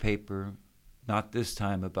newspaper, not this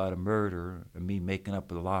time about a murder or me making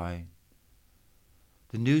up a lie,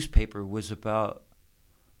 the newspaper was about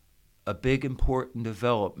a big important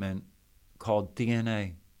development called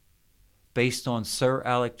DNA, based on Sir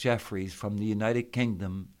Alec Jeffreys from the United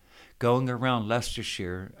Kingdom going around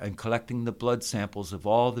Leicestershire and collecting the blood samples of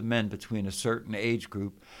all the men between a certain age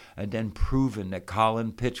group and then proving that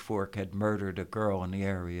Colin Pitchfork had murdered a girl in the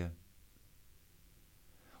area.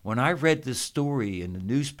 When I read this story in the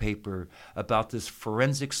newspaper about this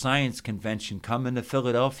forensic science convention coming to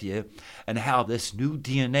Philadelphia and how this new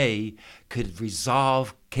DNA could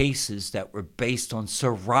resolve cases that were based on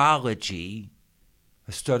serology,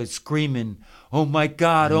 I started screaming, oh my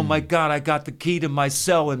God, I got the key to my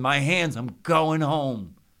cell in my hands. I'm going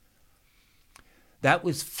home. That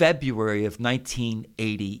was February of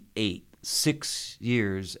 1988, 6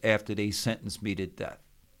 years after they sentenced me to death.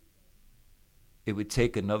 It would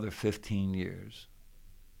take another 15 years.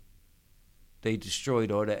 They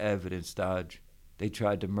destroyed all the evidence, Dodge. They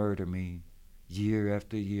tried to murder me year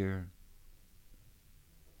after year.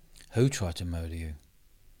 Who tried to murder you?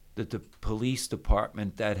 The police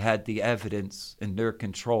department that had the evidence in their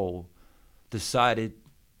control decided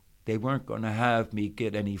they weren't going to have me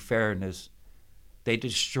get any fairness. They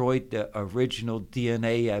destroyed the original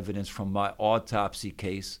DNA evidence from my autopsy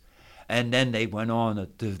case. And then they went on a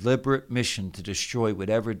deliberate mission to destroy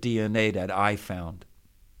whatever DNA that I found.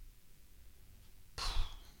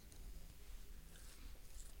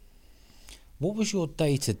 What was your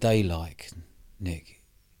day-to-day like, Nick,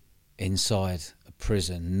 inside a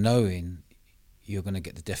prison, knowing you're going to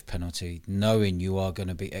get the death penalty, knowing you are going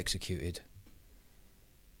to be executed?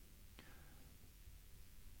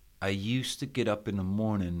 I used to get up in the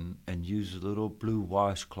morning and use a little blue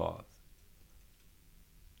washcloth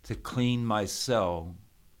to clean my cell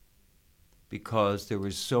because there were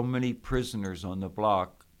so many prisoners on the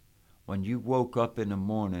block. When you woke up in the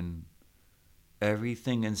morning,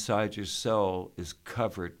 everything inside your cell is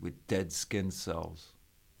covered with dead skin cells.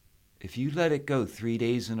 If you let it go 3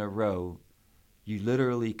 days in a row, you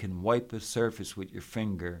literally can wipe a surface with your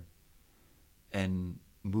finger and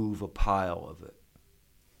move a pile of it.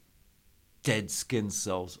 Dead skin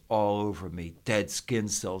cells all over me, dead skin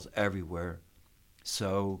cells everywhere.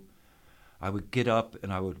 So I would get up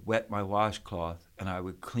and I would wet my washcloth and I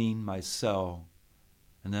would clean my cell.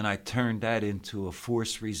 And then I turned that into a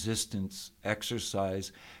force resistance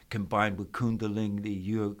exercise combined with Kundalini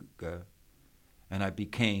yoga. And I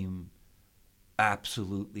became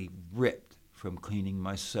absolutely ripped from cleaning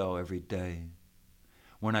my cell every day.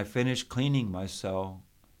 When I finished cleaning my cell,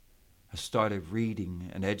 I started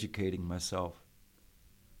reading and educating myself.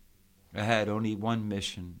 I had only one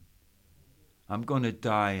mission. I'm going to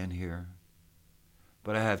die in here,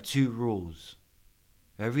 but I have 2 rules.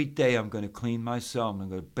 Every day I'm going to clean my cell, I'm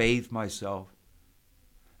going to bathe myself,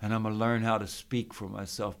 and I'm going to learn how to speak for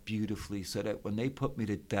myself beautifully so that when they put me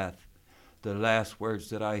to death, the last words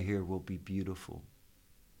that I hear will be beautiful.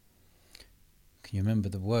 Can you remember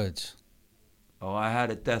the words? Oh, I had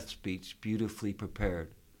a death speech beautifully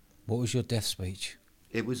prepared. What was your death speech?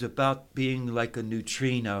 It was about being like a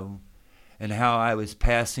neutrino and how I was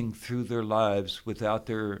passing through their lives without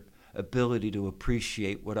their ability to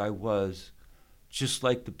appreciate what I was, just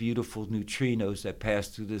like the beautiful neutrinos that pass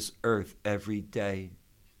through this earth every day.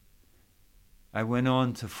 I went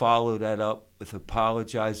on to follow that up with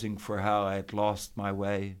apologizing for how I had lost my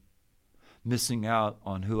way, missing out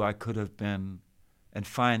on who I could have been, and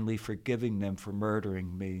finally forgiving them for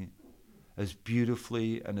murdering me as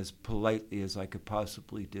beautifully and as politely as I could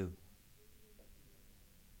possibly do.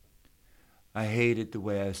 I hated the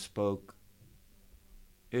way I spoke.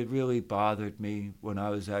 It really bothered me when I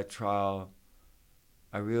was at trial.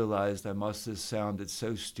 I realized I must have sounded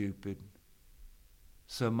so stupid.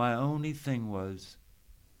 So my only thing was,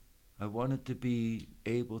 I wanted to be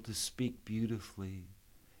able to speak beautifully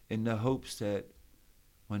in the hopes that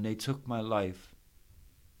when they took my life,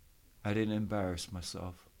 I didn't embarrass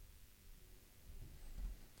myself.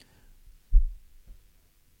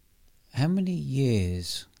 How many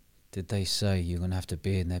years did they say you're going to have to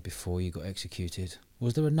be in there before you got executed?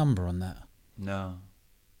 Was there a number on that? No.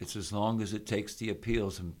 It's as long as it takes the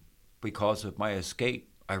appeals, and because of my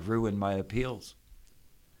escape, I ruined my appeals.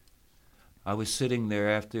 I was sitting there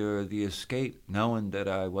after the escape knowing that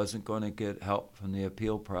I wasn't going to get help from the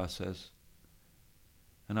appeal process.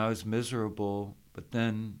 And I was miserable, but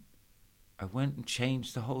then I went and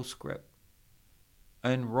changed the whole script.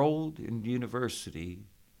 I enrolled in university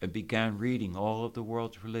and began reading all of the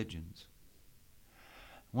world's religions.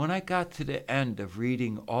 When I got to the end of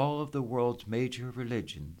reading all of the world's major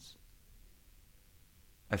religions,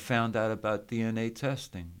 I found out about DNA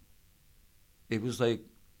testing. It was like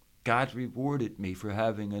God rewarded me for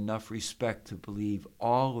having enough respect to believe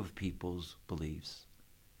all of people's beliefs.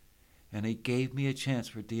 And He gave me a chance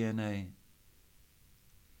for DNA.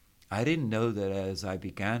 I didn't know that as I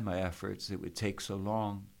began my efforts it would take so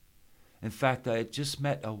long. In fact, I had just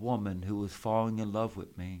met a woman who was falling in love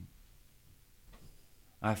with me.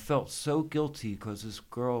 I felt so guilty because this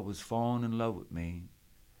girl was falling in love with me.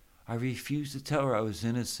 I refused to tell her I was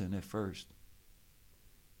innocent at first.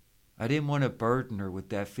 I didn't want to burden her with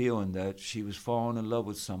that feeling that she was falling in love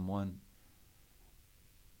with someone.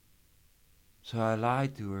 So I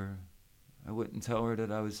lied to her. I wouldn't tell her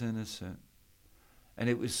that I was innocent. And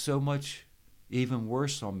it was so much even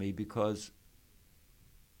worse on me because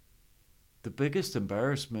the biggest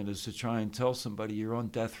embarrassment is to try and tell somebody you're on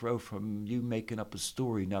death row from you making up a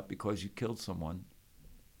story, not because you killed someone.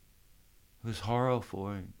 It was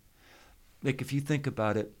horrifying. Like, if you think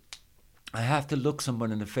about it, I have to look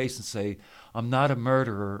someone in the face and say, I'm not a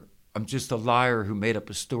murderer. I'm just a liar who made up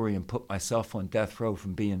a story and put myself on death row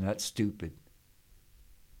from being that stupid.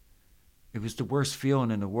 It was the worst feeling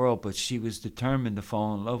in the world, but she was determined to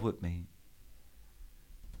fall in love with me.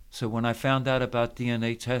 So when I found out about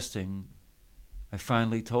DNA testing, I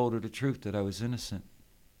finally told her the truth that I was innocent.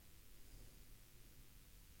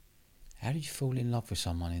 How did you fall in love with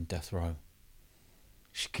someone in death row?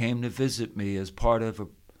 She came to visit me as part of a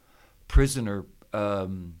prisoner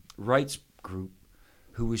rights group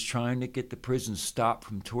who was trying to get the prison stopped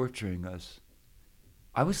from torturing us.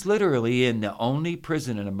 I was literally in the only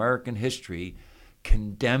prison in American history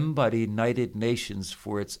condemned by the United Nations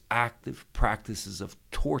for its active practices of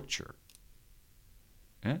torture.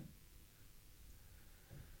 Eh?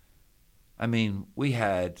 I mean, we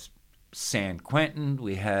had San Quentin,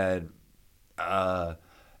 we had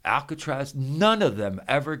Alcatraz. None of them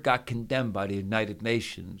ever got condemned by the United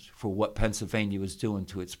Nations for what Pennsylvania was doing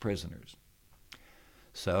to its prisoners.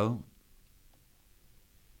 So,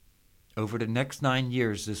 over the next 9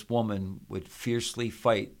 years, this woman would fiercely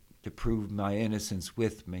fight to prove my innocence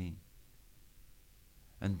with me.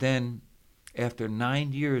 And then, after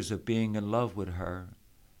 9 years of being in love with her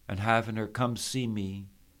and having her come see me,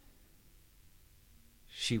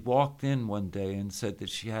 she walked in one day and said that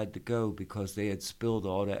she had to go because they had spilled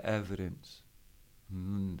all the evidence.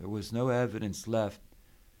 There was no evidence left,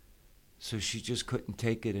 so she just couldn't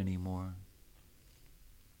take it anymore.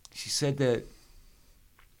 She said that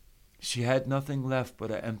she had nothing left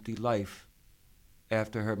but an empty life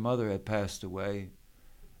after her mother had passed away,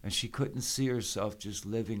 and she couldn't see herself just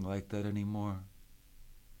living like that anymore.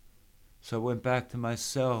 So I went back to my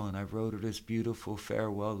cell and I wrote her this beautiful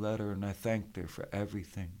farewell letter, and I thanked her for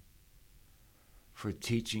everything, for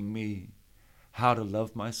teaching me how to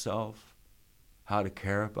love myself, how to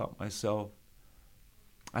care about myself.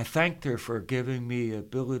 I thanked her for giving me the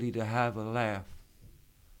ability to have a laugh,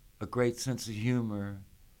 a great sense of humor,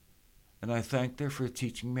 and I thanked her for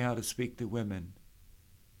teaching me how to speak to women.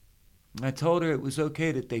 And I told her it was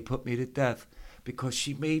okay that they put me to death because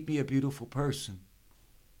she made me a beautiful person.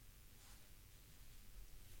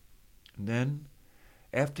 And then,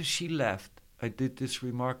 after she left, I did this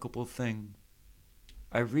remarkable thing.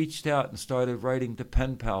 I reached out and started writing to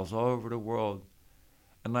pen pals all over the world.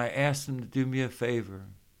 And I asked them to do me a favor.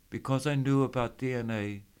 Because I knew about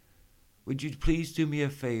DNA, would you please do me a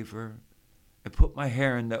favor and put my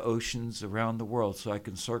hair in the oceans around the world so I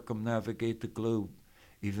can circumnavigate the globe,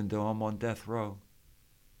 even though I'm on death row?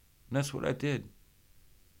 And that's what I did.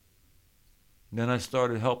 And then I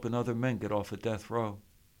started helping other men get off of death row.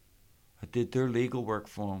 I did their legal work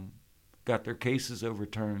for them, got their cases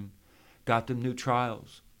overturned, got them new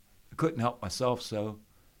trials. I couldn't help myself, so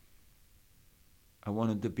I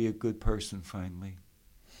wanted to be a good person finally.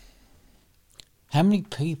 How many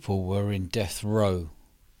people were in death row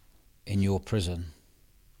in your prison?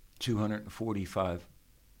 245.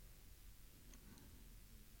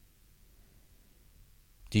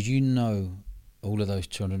 Did you know all of those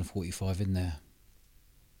 245 in there?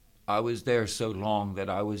 I was there so long that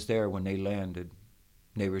I was there when they landed.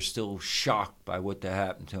 They were still shocked by what had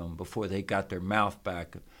happened to them before they got their mouth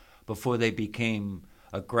back, before they became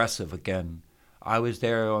aggressive again. I was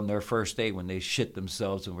there on their first day when they shit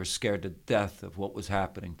themselves and were scared to death of what was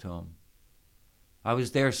happening to them. I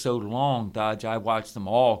was there so long, Dodge, I watched them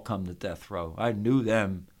all come to death row. I knew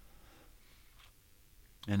them.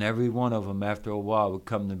 And every one of them, after a while, would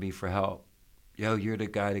come to me for help. Yo, you're the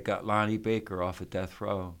guy that got Lonnie Baker off of death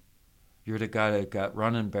row. You're the guy that got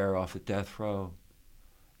Running Bear off of death row.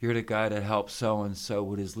 You're the guy that helped so-and-so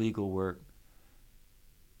with his legal work.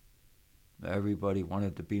 Everybody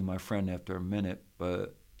wanted to be my friend after a minute,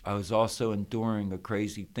 but I was also enduring a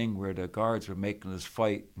crazy thing where the guards were making us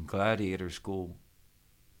fight in gladiator school.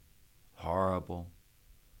 Horrible.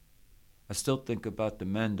 I still think about the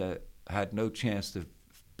men that had no chance to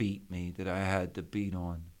beat me, that I had to beat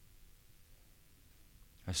on.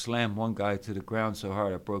 I slammed one guy to the ground so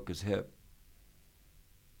hard I broke his hip.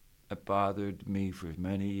 It bothered me for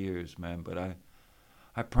many years, man, but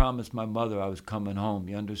I promised my mother I was coming home,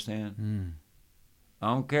 you understand? Mm.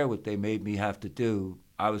 I don't care what they made me have to do.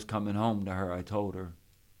 I was coming home to her, I told her.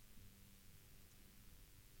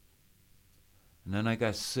 And then I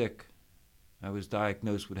got sick. I was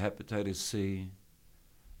diagnosed with hepatitis C.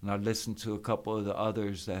 And I listened to a couple of the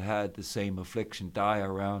others that had the same affliction die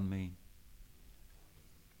around me.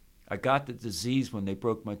 I got the disease when they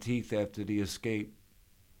broke my teeth after the escape.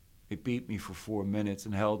 They beat me for 4 minutes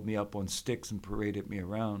and held me up on sticks and paraded me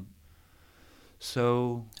around.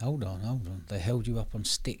 So... Hold on. They held you up on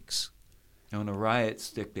sticks? On a riot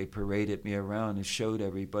stick, they paraded me around and showed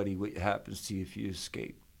everybody what happens to you if you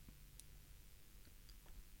escape.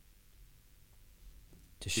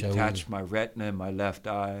 To show Detached my retina in my left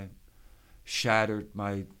eye, shattered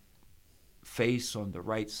my face on the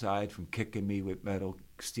right side from kicking me with metal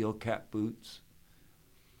steel cap boots.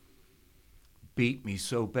 Beat me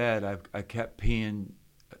so bad I kept peeing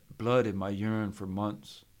blood in my urine for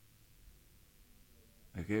months.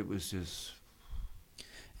 Like it was just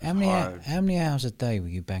hard. How many hours a day were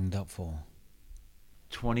you banged up for?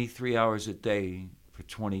 23 hours a day for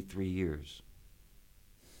 23 years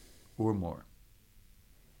or more.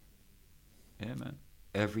 Yeah, man.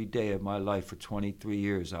 Every day of my life for 23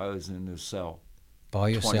 years, I was in the cell. By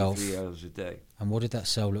yourself? 23 hours a day. And what did that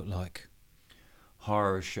cell look like?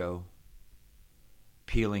 Horror show.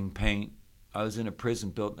 Peeling paint. I was in a prison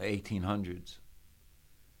built in the 1800s.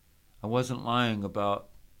 I wasn't lying about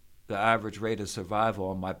the average rate of survival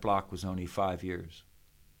on my block was only 5 years.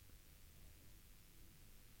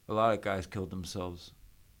 A lot of guys killed themselves.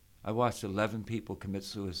 I watched 11 people commit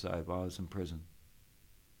suicide while I was in prison.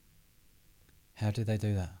 How did they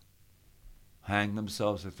do that? Hang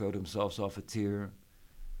themselves or throw themselves off a tier.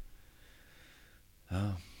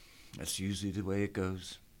 Oh, that's usually the way it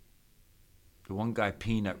goes. The one guy,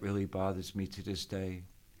 Peanut, really bothers me to this day.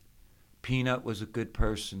 Peanut was a good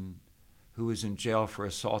person who was in jail for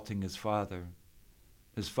assaulting his father.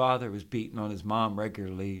 His father was beating on his mom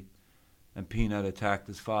regularly, and Peanut attacked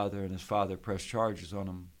his father, and his father pressed charges on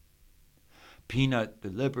him. Peanut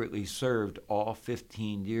deliberately served all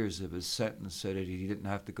 15 years of his sentence so that he didn't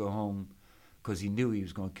have to go home because he knew he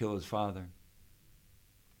was going to kill his father.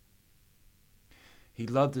 He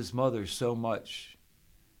loved his mother so much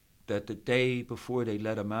that the day before they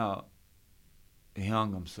let him out, he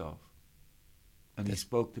hung himself. And he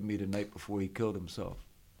spoke to me the night before he killed himself.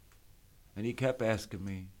 And he kept asking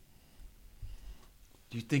me,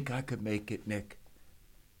 "Do you think I could make it, Nick?"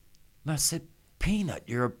 And I said, "Peanut,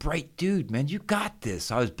 you're a bright dude, man. You got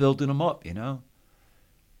this." I was building him up, you know.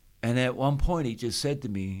 And at one point he just said to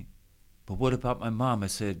me, "But what about my mom?" I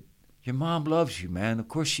said, "Your mom loves you, man. Of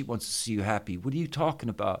course she wants to see you happy. What are you talking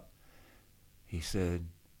about?" He said,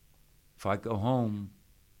 "If I go home,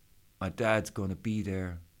 my dad's going to be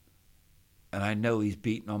there. And I know he's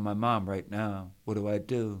beating on my mom right now. What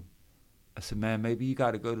do? I said, man, maybe you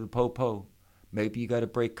got to go to the po-po. Maybe you got to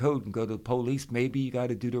break code and go to the police. Maybe you got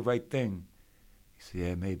to do the right thing. He said,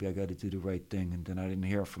 yeah, maybe I got to do the right thing. And then I didn't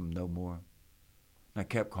hear from him no more. And I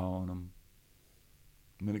kept calling him.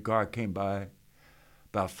 And then the guard came by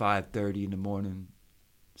about 5:30 in the morning,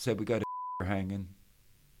 said we got a hanging.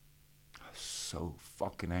 I was so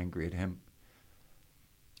fucking angry at him.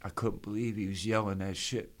 I couldn't believe he was yelling that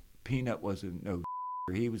shit. Peanut wasn't no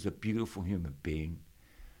he was a beautiful human being.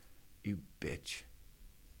 You bitch.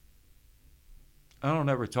 I don't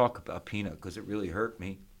ever talk about Peanut because it really hurt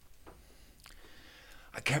me.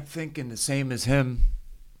 I kept thinking the same as him.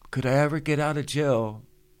 Could I ever get out of jail?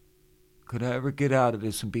 Could I ever get out of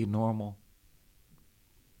this and be normal?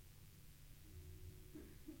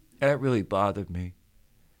 That really bothered me.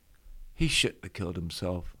 He shouldn't have killed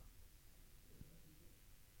himself.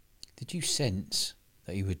 Did you sense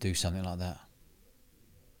that he would do something like that?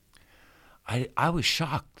 I was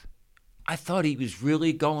shocked. I thought he was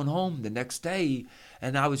really going home the next day,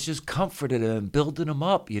 and I was just comforting him, building him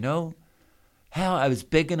up, you know? Hell, I was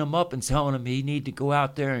bigging him up and telling him he needed to go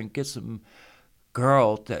out there and get some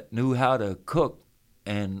girl that knew how to cook.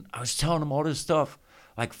 And I was telling him all this stuff,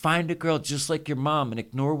 like find a girl just like your mom and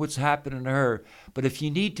ignore what's happening to her. But if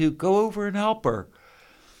you need to, go over and help her.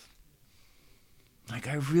 Like,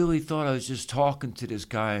 I really thought I was just talking to this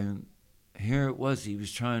guy, and here it was. He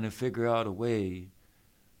was trying to figure out a way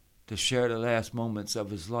to share the last moments of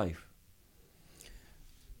his life.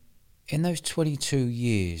 In those 22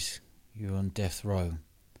 years you were on death row,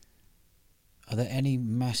 are there any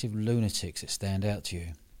massive lunatics that stand out to you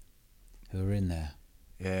who are in there?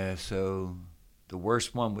 Yeah, so the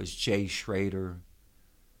worst one was Jay Schrader.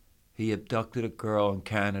 He abducted a girl in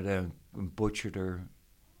Canada and butchered her.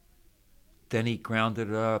 Then he grounded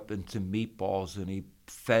her up into meatballs and he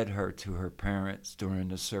fed her to her parents during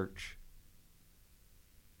the search.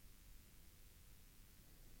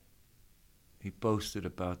 He boasted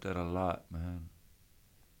about that a lot, man.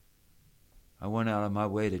 I went out of my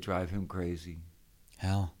way to drive him crazy.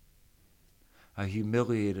 How? I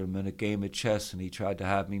humiliated him in a game of chess and he tried to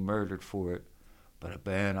have me murdered for it. But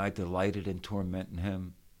man, I delighted in tormenting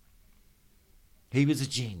him. He was a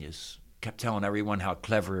genius. Kept telling everyone how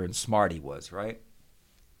clever and smart he was, right?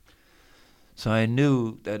 So I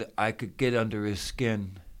knew that I could get under his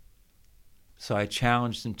skin. So I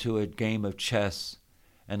challenged him to a game of chess,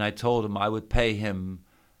 and I told him I would pay him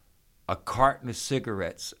a carton of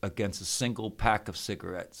cigarettes against a single pack of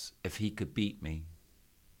cigarettes if he could beat me.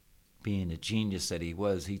 Being the genius that he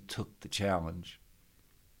was, he took the challenge.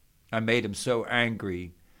 I made him so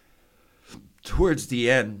angry towards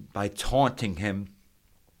the end by taunting him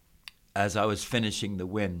as I was finishing the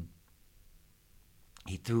win.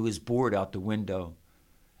 He threw his board out the window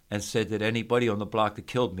and said that anybody on the block that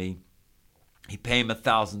killed me, he'd pay him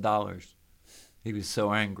 $1,000. He was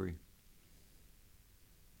so angry.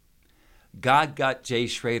 God got Jay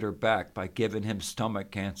Schrader back by giving him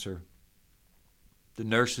stomach cancer. The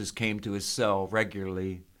nurses came to his cell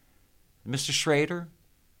regularly. Mr. Schrader,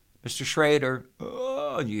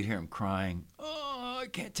 oh, and you'd hear him crying. Oh, I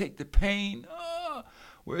can't take the pain. Oh,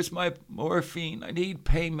 where's my morphine? I need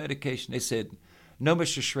pain medication. They said, no,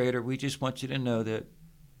 Mr. Schrader, we just want you to know that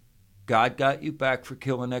God got you back for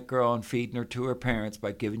killing that girl and feeding her to her parents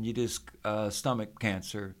by giving you this stomach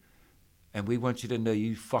cancer. And we want you to know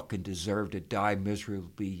you fucking deserve to die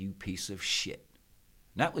miserably, you piece of shit.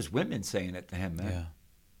 And that was women saying it to him, man. Yeah.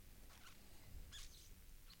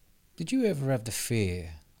 Did you ever have the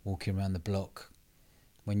fear walking around the block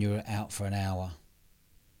when you were out for an hour?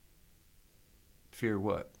 Fear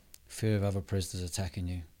what? Fear of other prisoners attacking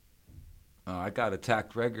you. I got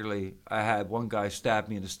attacked regularly. I had one guy stab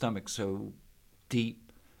me in the stomach so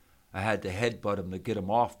deep, I had to headbutt him to get him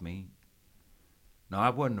off me. Now, I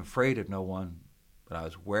wasn't afraid of no one, but I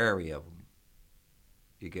was wary of them.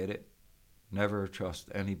 You get it? Never trust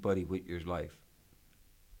anybody with your life.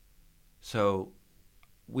 So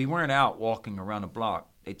we weren't out walking around the block.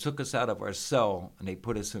 They took us out of our cell and they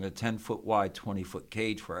put us in a 10-foot wide, 20-foot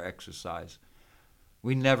cage for our exercise.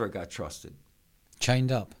 We never got trusted.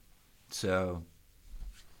 Chained up? So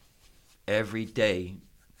every day,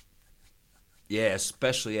 yeah,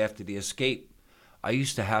 especially after the escape, I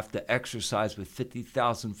used to have to exercise with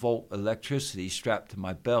 50,000 volt electricity strapped to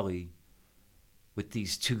my belly with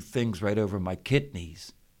these two things right over my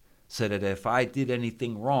kidneys so that if I did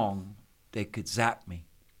anything wrong, they could zap me.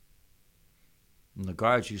 And the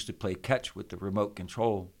guards used to play catch with the remote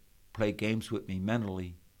control, play games with me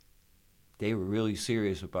mentally. They were really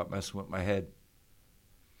serious about messing with my head.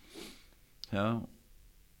 You know,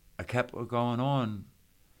 I kept going on.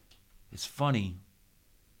 It's funny.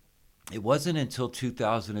 It wasn't until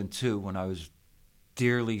 2002 when I was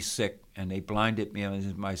dearly sick and they blinded me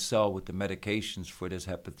in my cell with the medications for this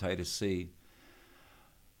hepatitis C.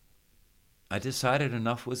 I decided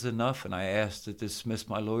enough was enough, and I asked to dismiss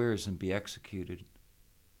my lawyers and be executed.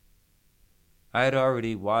 I had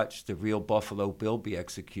already watched the real Buffalo Bill be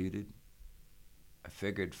executed. I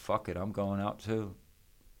figured, fuck it, I'm going out too.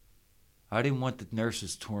 I didn't want the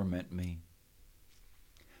nurses torment me.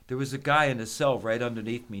 There was a guy in the cell right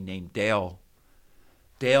underneath me named Dale.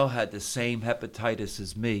 Dale had the same hepatitis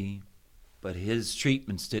as me, but his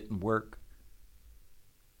treatments didn't work.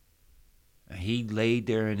 He laid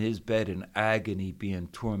there in his bed in agony being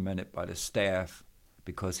tormented by the staff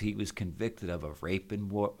because he was convicted of a rape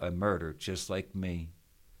and a murder just like me.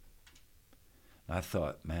 And I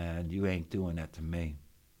thought, man, you ain't doing that to me.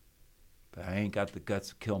 But I ain't got the guts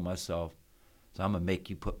to kill myself, so I'm going to make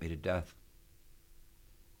you put me to death.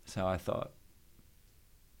 That's how I thought.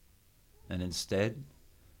 And instead,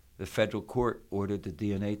 the federal court ordered the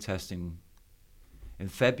DNA testing. In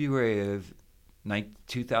February of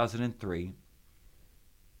 2003,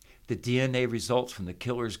 the DNA results from the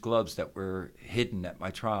killer's gloves that were hidden at my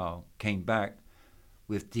trial came back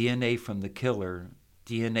with DNA from the killer,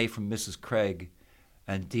 DNA from Mrs. Craig,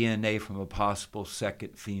 and DNA from a possible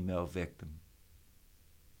second female victim.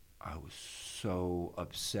 I was so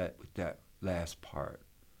upset with that last part.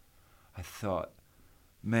 I thought,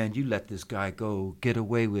 man, you let this guy get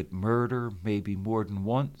away with murder maybe more than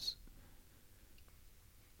once.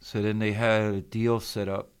 So then they had a deal set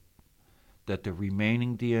up that the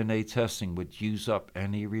remaining DNA testing would use up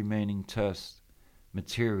any remaining test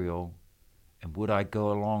material, and would I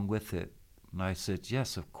go along with it? And I said,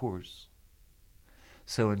 yes, of course.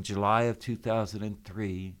 So in July of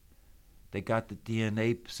 2003, they got the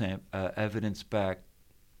DNA evidence back,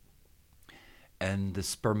 and the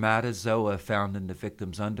spermatozoa found in the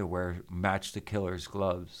victim's underwear matched the killer's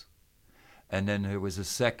gloves. And then there was a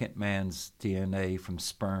second man's DNA from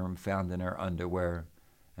sperm found in her underwear,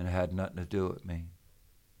 and it had nothing to do with me.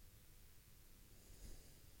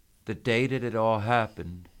 The day that it all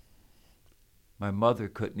happened, my mother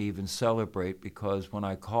couldn't even celebrate because when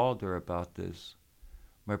I called her about this,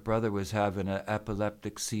 my brother was having an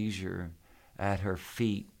epileptic seizure at her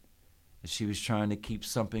feet, and she was trying to keep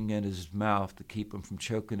something in his mouth to keep him from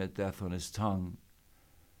choking to death on his tongue,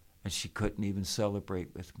 and she couldn't even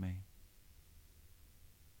celebrate with me.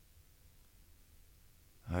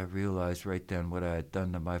 I realized right then what I had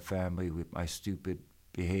done to my family with my stupid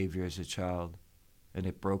behavior as a child, and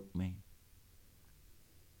it broke me.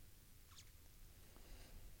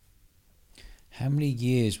 How many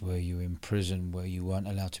years were you in prison where you weren't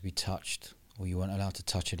allowed to be touched, or you weren't allowed to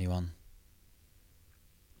touch anyone?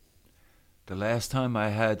 The last time I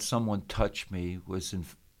had someone touch me was in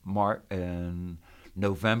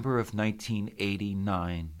November of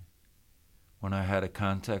 1989, when I had a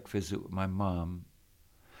contact visit with my mom.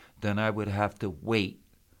 Then I would have to wait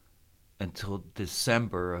until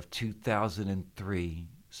December of 2003,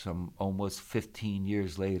 some almost 15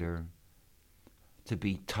 years later, to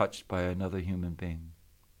be touched by another human being.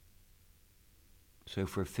 So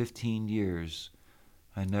for 15 years,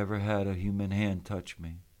 I never had a human hand touch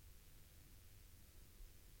me.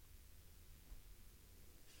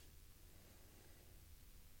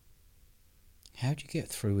 How'd you get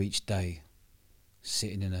through each day,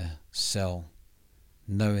 sitting in a cell,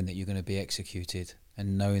 knowing that you're going to be executed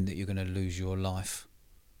and knowing that you're going to lose your life?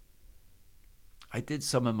 I did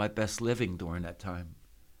some of my best living during that time.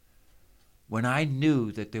 When I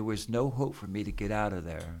knew that there was no hope for me to get out of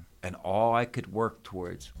there, and all I could work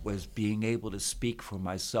towards was being able to speak for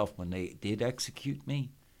myself when they did execute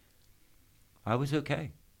me, I was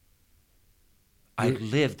okay. I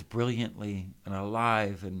lived brilliantly and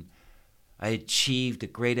alive, and I achieved a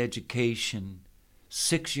great education,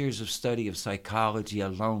 6 years of study of psychology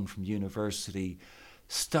alone from university,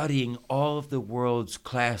 studying all of the world's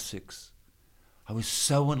classics. I was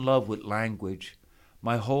so in love with language.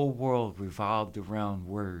 My whole world revolved around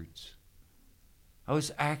words. I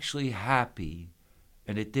was actually happy,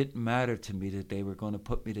 and it didn't matter to me that they were going to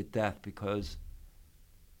put me to death because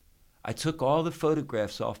I took all the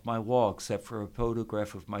photographs off my wall except for a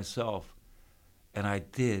photograph of myself, and I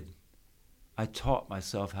taught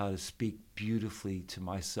myself how to speak beautifully to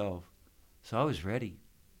myself. So I was ready.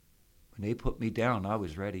 When they put me down, I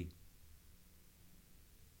was ready.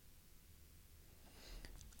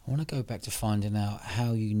 I want to go back to finding out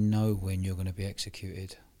how you know when you're going to be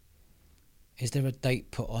executed. Is there a date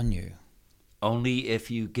put on you? Only if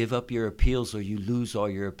you give up your appeals or you lose all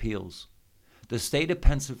your appeals. The state of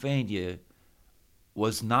Pennsylvania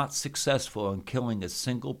was not successful in killing a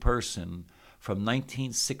single person from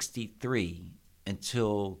 1963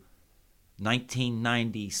 until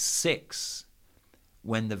 1996,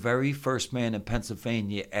 when the very first man in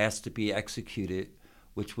Pennsylvania asked to be executed,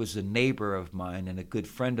 which was a neighbor of mine and a good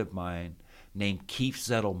friend of mine named Keith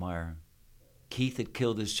Zettelmeyer. Keith had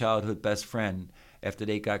killed his childhood best friend after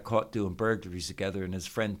they got caught doing burglaries together, and his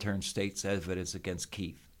friend turned state's evidence against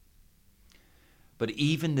Keith. But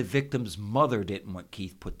even the victim's mother didn't want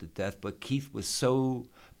Keith put to death, but Keith was so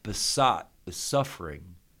besotted with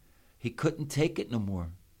suffering, he couldn't take it no more.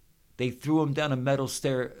 They threw him down a metal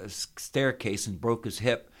staircase and broke his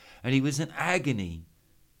hip, and he was in agony.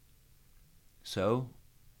 So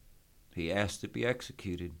he asked to be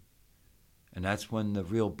executed. And that's when the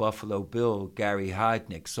real Buffalo Bill, Gary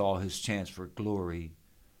Heidnik, saw his chance for glory,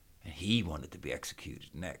 and he wanted to be executed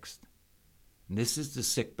next. And this is the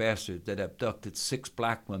sick bastard that abducted 6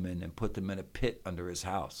 black women and put them in a pit under his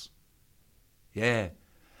house. Yeah.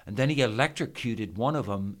 And then he electrocuted one of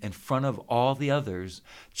them in front of all the others,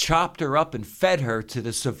 chopped her up and fed her to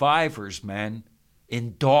the survivors, man,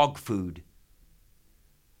 in dog food.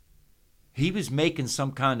 He was making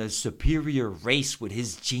some kind of superior race with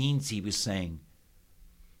his genes, he was saying.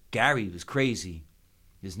 Gary was crazy.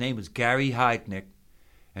 His name was Gary Heidnik,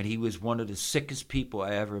 and he was one of the sickest people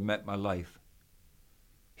I ever met in my life.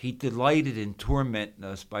 He delighted in tormenting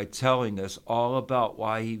us by telling us all about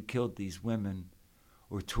why he killed these women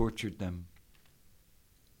or tortured them.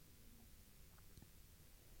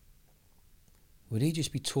 Would he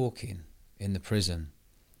just be talking in the prison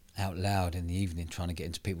out loud in the evening, trying to get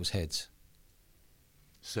into people's heads?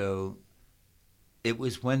 So it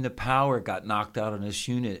was when the power got knocked out on this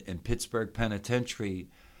unit in Pittsburgh Penitentiary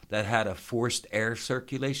that had a forced air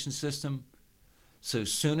circulation system. So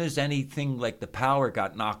as soon as anything like the power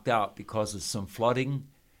got knocked out because of some flooding,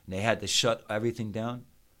 and they had to shut everything down,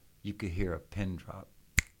 you could hear a pin drop.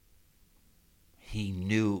 He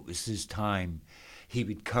knew it was his time. He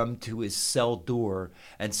would come to his cell door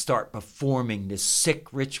and start performing this sick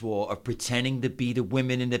ritual of pretending to be the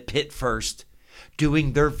women in the pit first,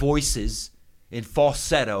 doing their voices in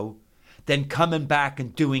falsetto, then coming back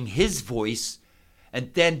and doing his voice,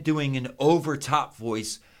 and then doing an overtop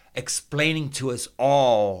voice, explaining to us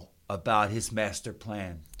all about his master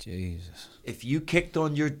plan. Jesus. If you kicked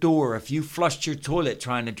on your door, if you flushed your toilet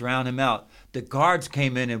trying to drown him out, the guards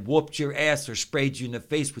came in and whooped your ass or sprayed you in the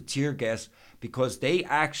face with tear gas because they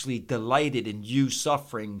actually delighted in you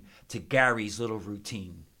suffering to Gary's little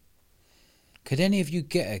routine. Could any of you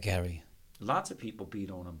get at Gary? Lots of people beat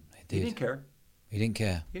on him. They He did. didn't care. He didn't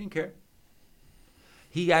care. He didn't care.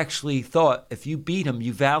 He actually thought if you beat him,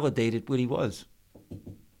 you validated what he was.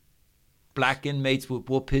 Black inmates would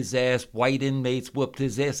whoop his ass. White inmates whooped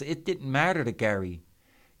his ass. It didn't matter to Gary.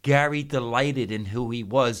 Gary delighted in who he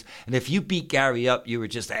was. And if you beat Gary up, you were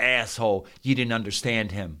just an asshole. You didn't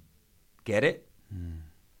understand him. Get it?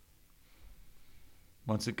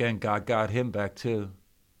 Once again, God got him back too.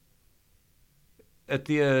 At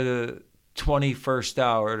the 21st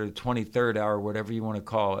hour, or the 23rd hour, whatever you want to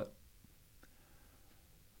call it,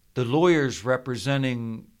 the lawyers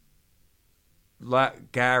representing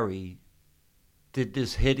Gary did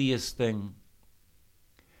this hideous thing.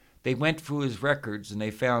 They went through his records and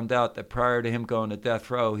they found out that prior to him going to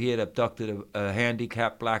death row, he had abducted a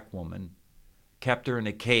handicapped black woman, kept her in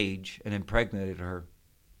a cage, and impregnated her.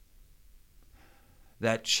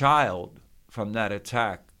 That child from that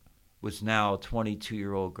attack was now a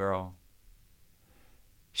 22-year-old girl.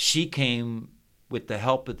 She came with the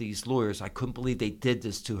help of these lawyers. I couldn't believe they did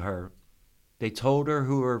this to her. They told her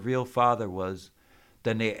who her real father was.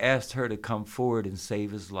 Then they asked her to come forward and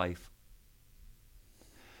save his life.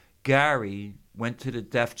 Gary went to the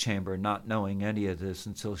death chamber not knowing any of this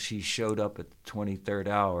until she showed up at the 23rd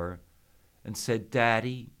hour and said,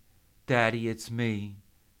 Daddy, it's me.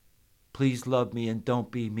 Please love me and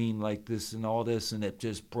don't be mean like this and all this. And it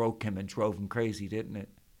just broke him and drove him crazy, didn't it?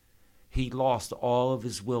 He lost all of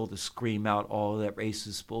his will to scream out all of that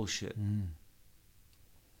racist bullshit.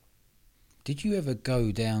 Did you ever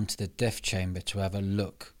go down to the death chamber to have a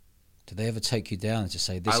look? Did they ever take you down and just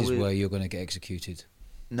say, this is where you're going to get executed?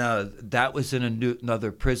 No, that was in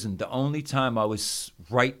another prison. The only time I was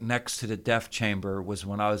right next to the death chamber was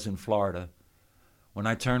when I was in Florida. When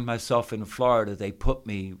I turned myself in Florida, they put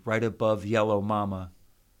me right above Yellow Mama.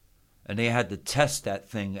 And they had to test that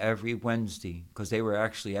thing every Wednesday because they were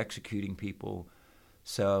actually executing people.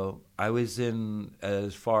 So I was in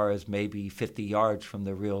as far as maybe 50 yards from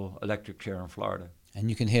the real electric chair in Florida. And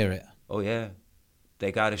you can hear it? Oh, yeah.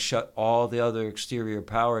 They got to shut all the other exterior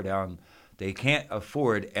power down. They can't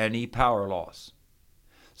afford any power loss.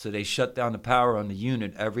 So they shut down the power on the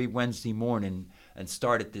unit every Wednesday morning and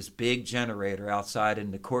started this big generator outside in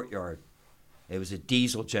the courtyard. It was a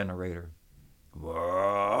diesel generator.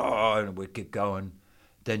 Whoa, and it would get going.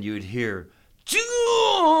 Then you would hear,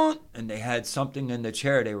 and they had something in the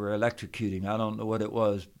chair they were electrocuting. I don't know what it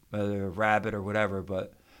was, whether a rabbit or whatever,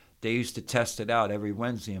 but they used to test it out every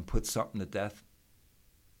Wednesday and put something to death.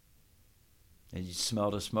 And you smell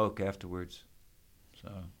the smoke afterwards.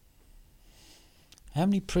 So, how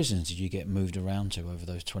many prisons did you get moved around to over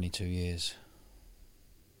those 22 years?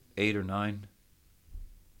 8 or 9.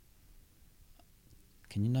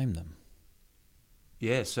 Can you name them?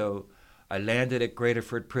 Yeah, so I landed at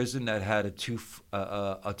Graterford Prison that had a 2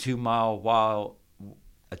 mile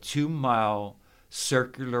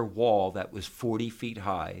circular wall that was 40 feet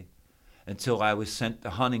high until I was sent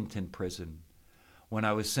to Huntington Prison. When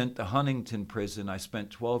I was sent to Huntington Prison, I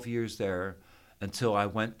spent 12 years there until I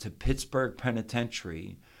went to Pittsburgh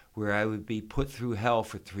Penitentiary, where I would be put through hell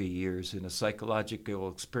for 3 years in a psychological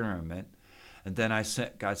experiment, and then I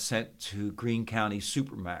got sent to Greene County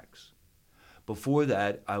Supermax. Before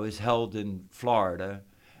that, I was held in Florida,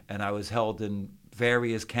 and I was held in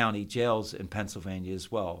various county jails in Pennsylvania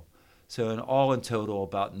as well. So in total,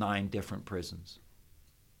 about 9 different prisons.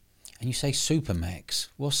 And you say Supermax.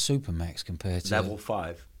 What's Supermax compared to... Level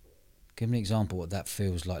 5. Give me an example what that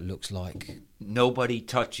feels like, looks like. Nobody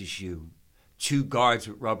touches you. 2 guards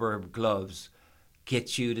with rubber gloves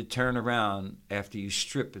get you to turn around after you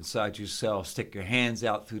strip inside your cell, stick your hands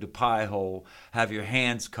out through the pie hole, have your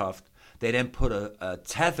hands cuffed. They then put a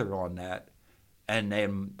tether on that, and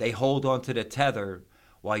then they hold onto the tether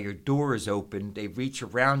while your door is open. They reach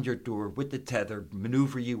around your door with the tether,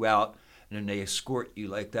 maneuver you out, and then they escort you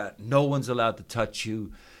like that. No one's allowed to touch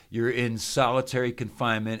you. You're in solitary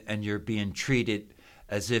confinement, and you're being treated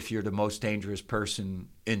as if you're the most dangerous person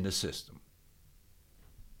in the system.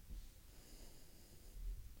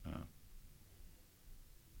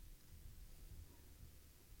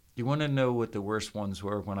 You want to know what the worst ones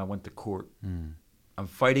were when I went to court? I'm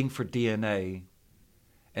fighting for DNA,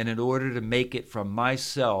 and in order to make it from my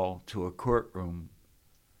cell to a courtroom,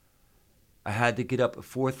 I had to get up at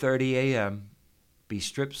 4:30 a.m., be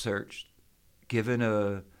strip searched, given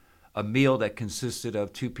a meal that consisted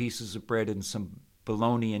of 2 pieces of bread and some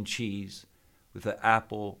bologna and cheese with an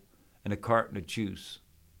apple and a carton of juice.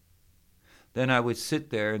 Then I would sit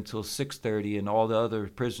there until 6:30, and all the other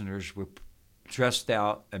prisoners were dressed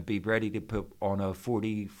out and be ready to put on a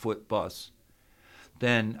 40-foot bus.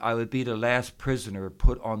 Then I would be the last prisoner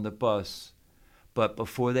put on the bus. But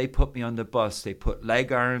before they put me on the bus, they put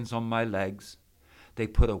leg irons on my legs. They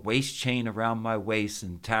put a waist chain around my waist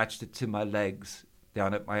and attached it to my legs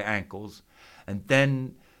down at my ankles. And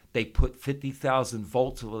then they put 50,000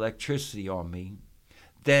 volts of electricity on me.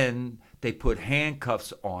 Then they put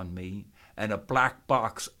handcuffs on me and a black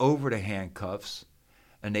box over the handcuffs.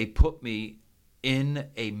 And they put me in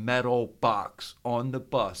a metal box on the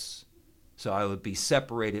bus, so I would be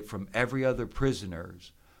separated from every other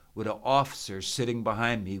prisoners, with an officer sitting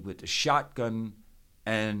behind me with a shotgun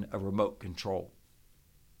and a remote control.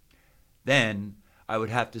 Then I would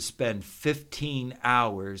have to spend 15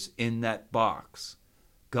 hours in that box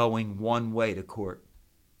going one way to court.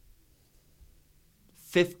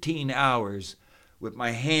 15 hours with my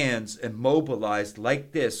hands immobilized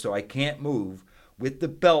like this so I can't move, with the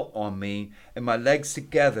belt on me and my legs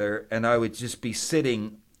together, and I would just be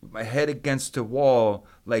sitting with my head against the wall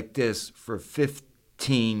like this for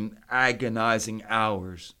 15 agonizing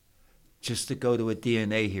hours just to go to a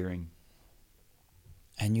DNA hearing.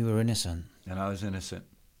 And you were innocent? And I was innocent.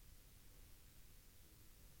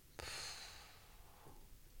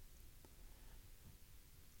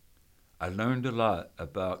 I learned a lot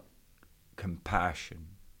about compassion.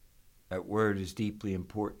 That word is deeply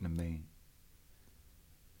important to me.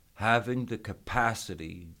 Having the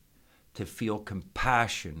capacity to feel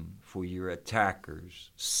compassion for your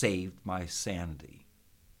attackers saved my sanity.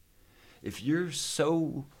 If you're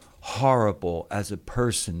so horrible as a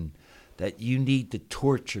person that you need to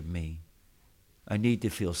torture me, I need to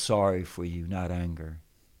feel sorry for you, not anger.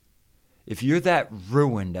 If you're that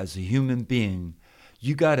ruined as a human being,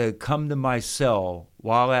 you got to come to my cell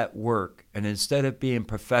while at work, and instead of being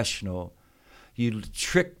professional, you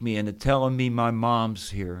trick me into telling me my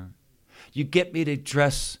mom's here. You get me to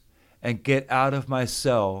dress and get out of my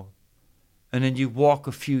cell, and then you walk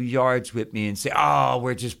a few yards with me and say, "Oh,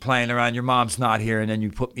 we're just playing around, your mom's not here," and then you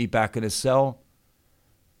put me back in a cell.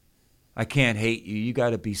 I can't hate you. You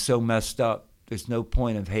got to be so messed up. There's no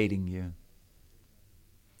point of hating you.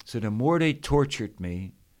 So the more they tortured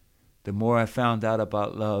me, the more I found out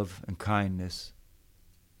about love and kindness.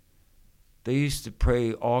 They used to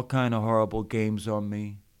play all kind of horrible games on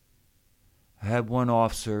me. I had one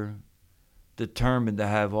officer determined to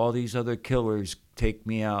have all these other killers take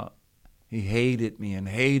me out. He hated me and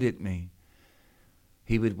hated me.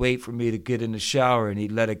 He would wait for me to get in the shower and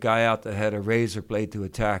he'd let a guy out that had a razor blade to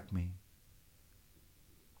attack me.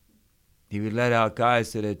 He would let out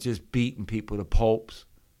guys that had just beaten people to pulps,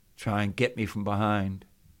 try and get me from behind.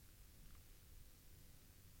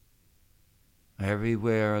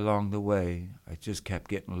 Everywhere along the way, I just kept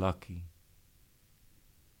getting lucky.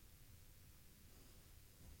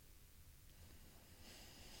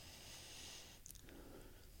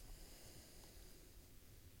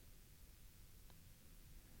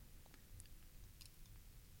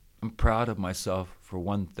 I'm proud of myself for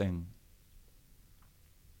one thing.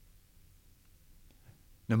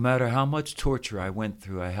 No matter how much torture I went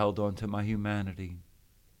through, I held on to my humanity.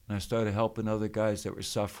 And I started helping other guys that were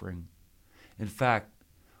suffering. In fact,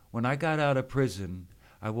 when I got out of prison,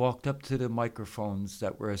 I walked up to the microphones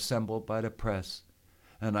that were assembled by the press,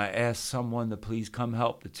 and I asked someone to please come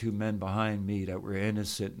help the two men behind me that were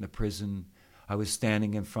innocent in the prison I was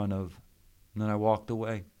standing in front of. And then I walked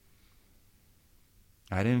away.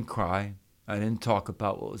 I didn't cry. I didn't talk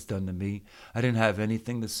about what was done to me. I didn't have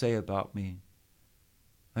anything to say about me.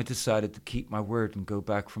 I decided to keep my word and go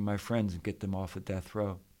back for my friends and get them off of death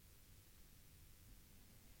row.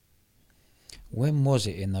 When was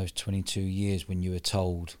it in those 22 years when you were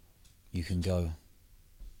told you can go?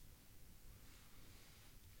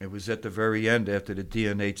 It was at the very end after the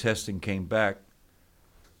DNA testing came back.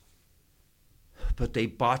 But they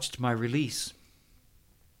botched my release.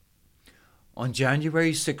 On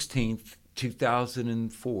January 16th,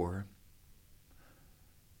 2004,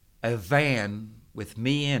 a van with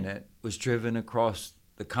me in it was driven across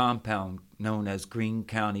the compound known as Greene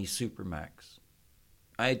County Supermax.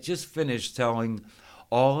 I had just finished telling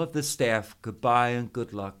all of the staff goodbye and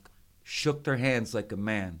good luck, shook their hands like a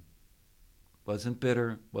man. Wasn't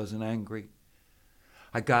bitter, wasn't angry.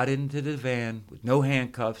 I got into the van with no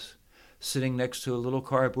handcuffs, sitting next to a little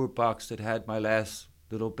cardboard box that had my last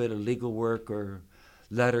little bit of legal work or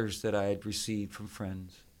letters that I had received from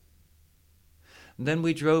friends. And then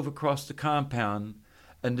we drove across the compound,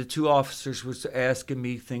 and the two officers was asking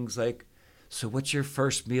me things like, so what's your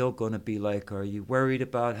first meal going to be like? Are you worried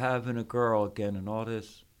about having a girl again and all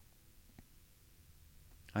this?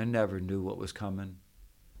 I never knew what was coming.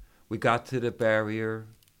 We got to the barrier.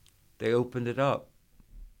 They opened it up.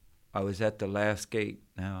 I was at the last gate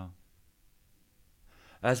now.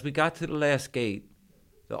 As we got to the last gate,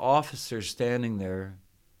 the officer standing there,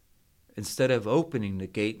 instead of opening the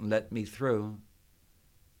gate and letting me through,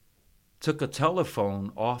 took a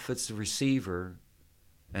telephone off its receiver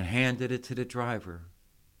and handed it to the driver.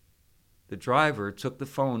 The driver took the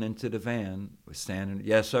phone into the van, was standing,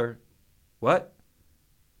 yes, sir. What?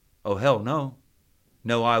 Oh, hell no.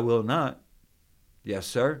 No, I will not. Yes,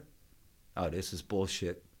 sir. Oh, this is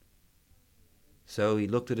bullshit. So he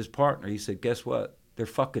looked at his partner. He said, guess what? They're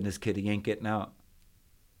fucking this kid. He ain't getting out.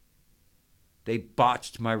 They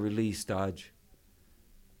botched my release, Dodge.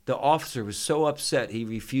 The officer was so upset he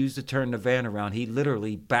refused to turn the van around. He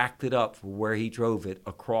literally backed it up from where he drove it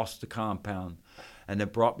across the compound and then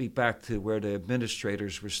brought me back to where the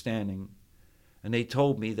administrators were standing. And they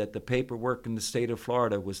told me that the paperwork in the state of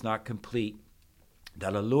Florida was not complete,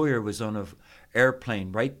 that a lawyer was on an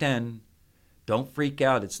airplane right then. Don't freak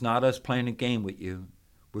out. It's not us playing a game with you.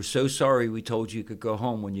 We're so sorry we told you could go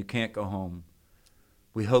home when you can't go home.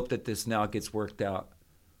 We hope that this now gets worked out.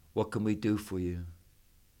 What can we do for you?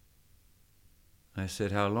 I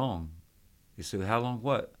said, how long? He said, how long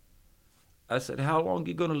what? I said, how long are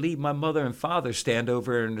you going to leave my mother and father stand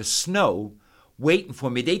over in the snow waiting for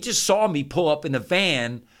me? They just saw me pull up in a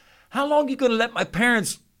van. How long are you going to let my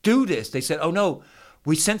parents do this? They said, oh no,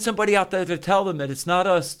 we sent somebody out there to tell them that it's not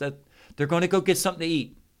us, that they're going to go get something to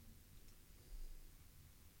eat.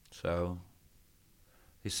 So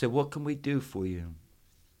he said, what can we do for you?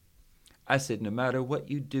 I said, no matter what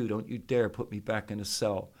you do, don't you dare put me back in a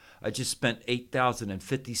cell. I just spent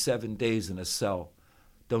 8,057 days in a cell.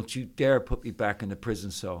 Don't you dare put me back in the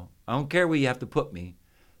prison cell. I don't care where you have to put me.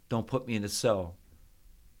 Don't put me in a cell.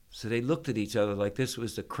 So they looked at each other like this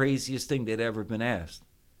was the craziest thing they'd ever been asked.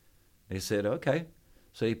 They said, okay.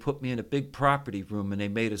 So they put me in a big property room and they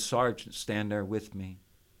made a sergeant stand there with me.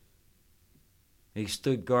 He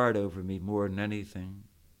stood guard over me more than anything.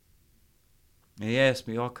 And he asked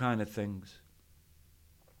me all kind of things.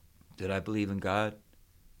 Did I believe in God?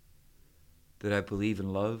 Did I believe in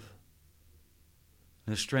love?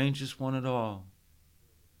 And the strangest one of all,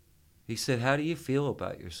 he said, how do you feel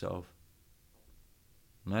about yourself?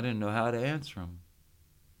 And I didn't know how to answer him.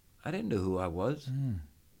 I didn't know who I was. Mm.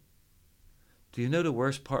 Do you know the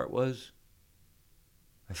worst part was?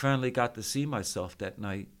 I finally got to see myself that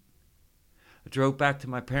night. I drove back to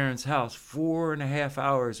my parents' house 4.5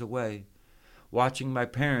 hours away, watching my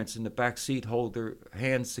parents in the back seat hold their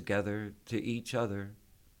hands together to each other.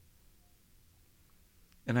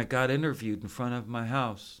 And I got interviewed in front of my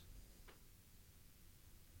house.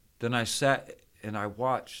 Then I sat and I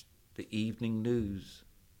watched the evening news.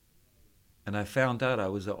 And I found out I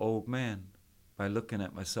was an old man by looking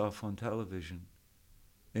at myself on television.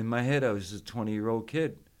 In my head, I was a 20-year-old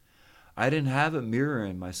kid. I didn't have a mirror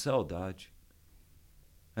in my cell, Dodge.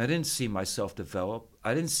 I didn't see myself develop.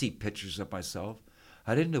 I didn't see pictures of myself.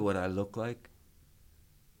 I didn't know what I looked like.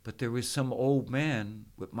 But there was some old man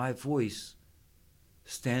with my voice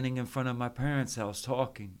standing in front of my parents' house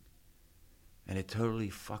talking. And it totally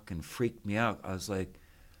fucking freaked me out. I was like,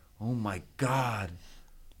 oh my God,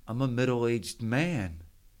 I'm a middle-aged man.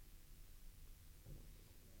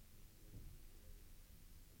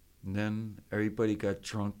 And then everybody got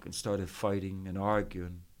drunk and started fighting and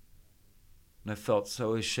arguing. And I felt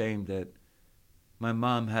so ashamed that my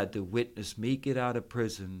mom had to witness me get out of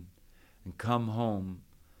prison and come home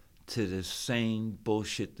to the same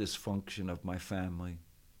bullshit dysfunction of my family.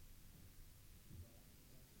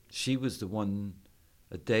 She was the one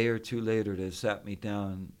a day or two later that sat me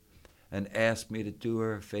down and asked me to do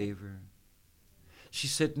her a favor. She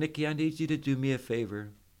said, Nicky, I need you to do me a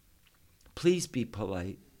favor. Please be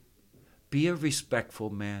polite. Be a respectful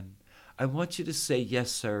man. I want you to say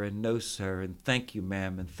yes, sir, and no, sir, and thank you,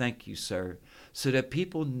 ma'am, and thank you, sir, so that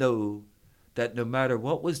people know that no matter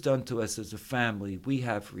what was done to us as a family, we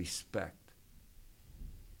have respect.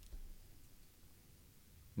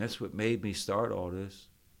 And that's what made me start all this.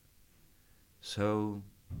 So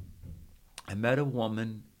I met a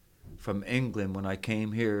woman from England when I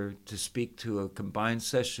came here to speak to a combined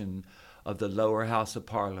session of the lower house of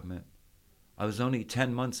Parliament. I was only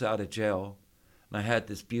 10 months out of jail, and I had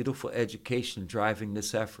this beautiful education driving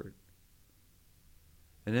this effort.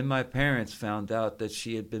 And then my parents found out that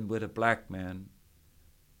she had been with a black man,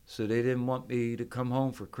 so they didn't want me to come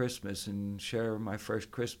home for Christmas and share my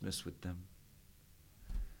first Christmas with them.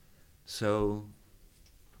 So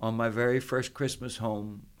on my very first Christmas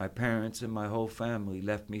home, my parents and my whole family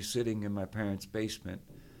left me sitting in my parents' basement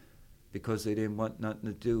because they didn't want nothing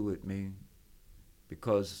to do with me,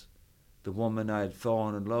 because the woman I had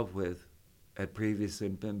fallen in love with had previously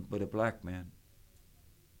been with a black man.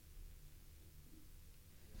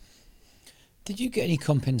 Did you get any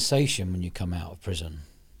compensation when you come out of prison?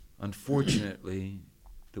 Unfortunately,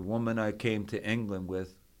 the woman I came to England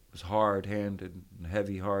with was hard-handed and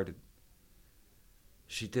heavy-hearted.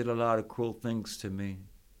 She did a lot of cruel things to me.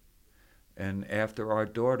 And after our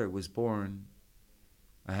daughter was born,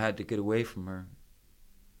 I had to get away from her.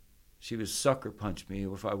 She would sucker punch me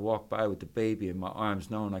if I walked by with the baby in my arms,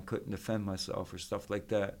 knowing I couldn't defend myself or stuff like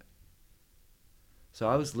that. So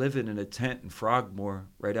I was living in a tent in Frogmore,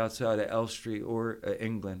 right outside of Elstree, or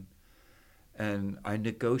England. And I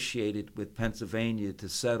negotiated with Pennsylvania to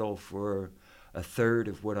settle for a third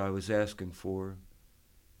of what I was asking for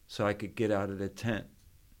so I could get out of the tent.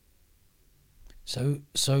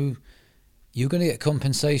 So you're going to get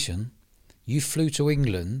compensation. You flew to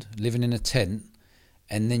England, living in a tent,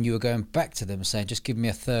 and then you were going back to them saying, just give me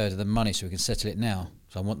a third of the money so we can settle it now.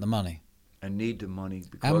 So I want the money. I need the money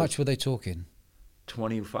because... How much were they talking?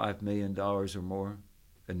 $25 million or more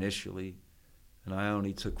initially, and I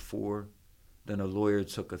only took $4 million. Then a lawyer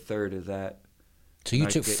took a third of that. So you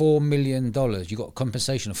took $4 million. You got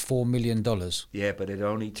compensation of $4 million. Yeah, but it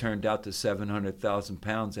only turned out to 700,000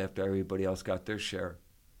 pounds after everybody else got their share.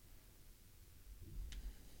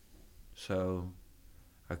 So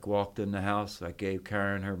I walked in the house, I gave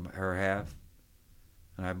Karen her half,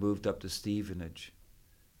 and I moved up to Stevenage.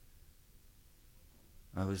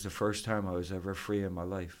 It was the first time I was ever free in my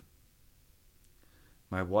life.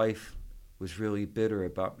 My wife was really bitter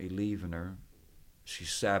about me leaving her. She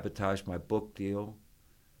sabotaged my book deal.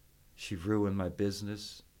 She ruined my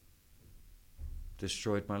business,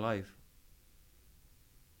 destroyed my life.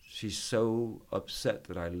 She's so upset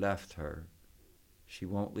that I left her. She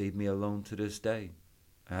won't leave me alone to this day.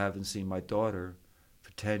 I haven't seen my daughter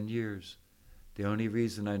for 10 years. The only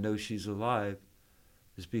reason I know she's alive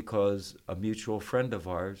is because a mutual friend of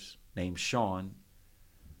ours named Sean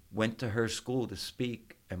went to her school to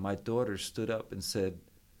speak, and my daughter stood up and said,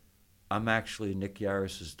 I'm actually Nick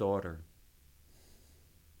Yarris' daughter.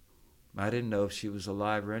 I didn't know if she was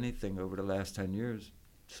alive or anything over the last 10 years.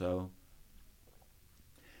 So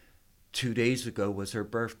 2 days ago was her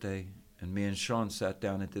birthday, and me and Sean sat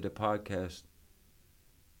down and did a podcast.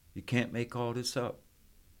 You can't make all this up.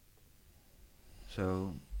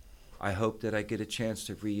 So I hope that I get a chance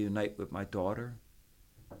to reunite with my daughter.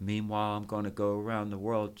 Meanwhile, I'm going to go around the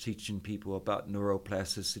world teaching people about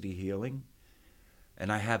neuroplasticity healing.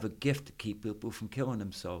 And I have a gift to keep people from killing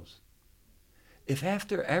themselves. If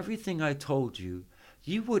after everything I told you,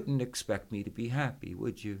 you wouldn't expect me to be happy,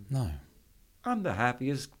 would you? No. I'm the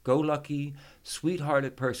happiest, go-lucky,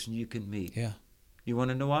 sweethearted person you can meet. Yeah. You want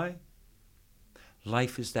to know why?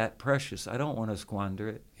 Life is that precious. I don't want to squander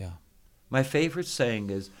it. Yeah. My favorite saying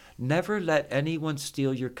is, never let anyone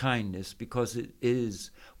steal your kindness, because it is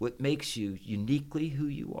what makes you uniquely who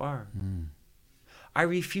you are. Mm. I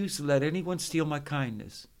refuse to let anyone steal my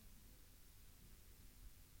kindness.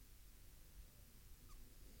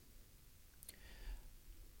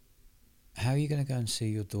 How are you going to go and see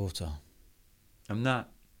your daughter? I'm not.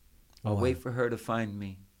 I'll Why? wait for her to find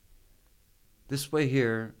me. This way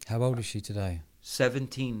here, How old is she today?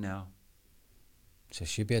 17 now. So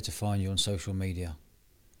she'll be able to find you on social media.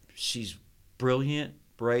 She's brilliant,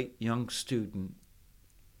 bright, young student.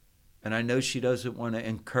 And I know she doesn't want to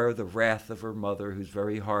incur the wrath of her mother, who's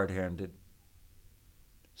very hard-handed.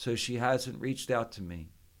 So she hasn't reached out to me.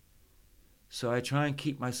 So I try and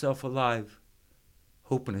keep myself alive,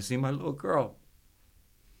 hoping to see my little girl.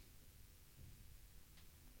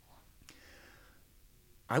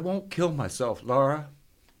 I won't kill myself, Laura.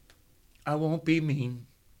 I won't be mean.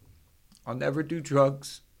 I'll never do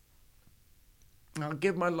drugs. I'll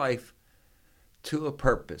give my life to a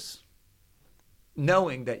purpose,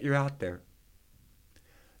 knowing that you're out there.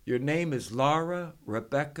 Your name is Laura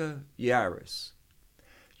Rebecca Yarris.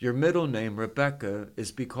 Your middle name, Rebecca,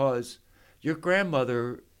 is because your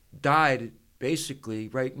grandmother died basically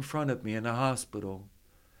right in front of me in the hospital.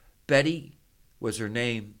 Betty was her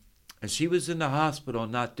name, and she was in the hospital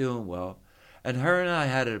not doing well. And her and I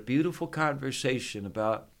had a beautiful conversation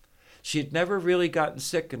about she had never really gotten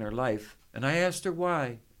sick in her life. And I asked her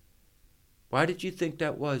why. Why did you think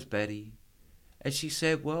that was, Betty? And she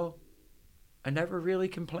said, well, I never really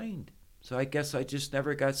complained. So I guess I just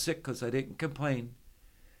never got sick because I didn't complain.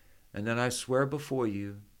 And then I swear before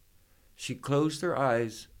you, she closed her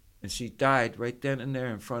eyes and she died right then and there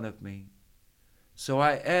in front of me. So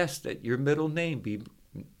I asked that your middle name be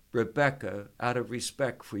Rebecca out of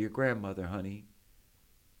respect for your grandmother, honey.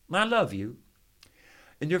 I love you.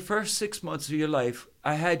 In your first 6 months of your life,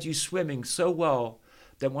 I had you swimming so well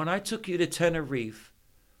that when I took you to Tenerife,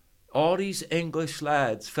 all these English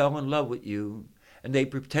lads fell in love with you, and they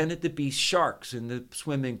pretended to be sharks in the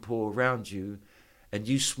swimming pool around you, and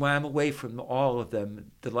you swam away from all of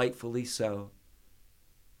them, delightfully so.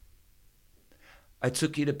 I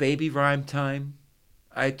took you to baby rhyme time.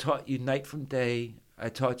 I taught you night from day. I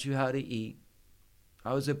taught you how to eat.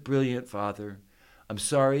 I was a brilliant father. I'm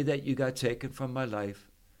sorry that you got taken from my life.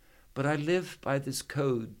 But I live by this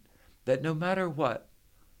code that no matter what,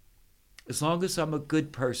 as long as I'm a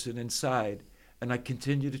good person inside and I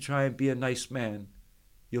continue to try and be a nice man,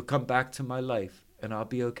 you'll come back to my life and I'll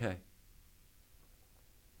be okay.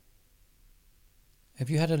 Have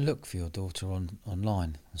you had a look for your daughter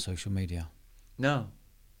online, on social media? No.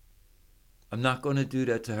 I'm not going to do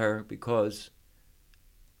that to her because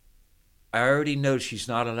I already know she's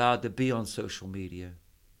not allowed to be on social media.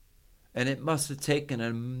 And it must have taken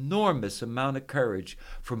an enormous amount of courage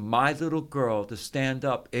for my little girl to stand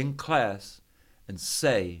up in class and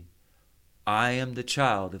say, I am the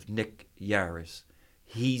child of Nick Yarris.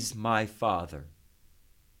 He's my father.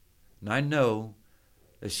 And I know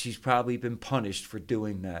that she's probably been punished for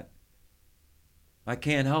doing that. I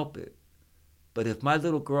can't help it. But if my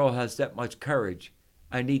little girl has that much courage,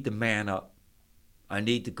 I need to man up. I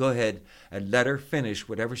need to go ahead and let her finish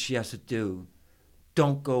whatever she has to do.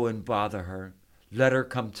 Don't go and bother her. Let her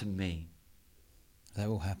come to me. That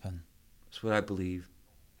will happen. That's what I believe.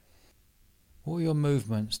 What are your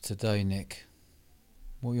movements today, Nick?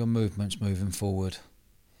 What are your movements moving forward?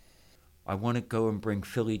 I want to go and bring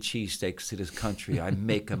Philly cheesesteaks to this country. I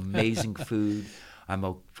make amazing food. I'm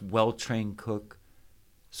a well-trained cook.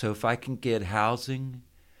 So if I can get housing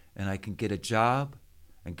and I can get a job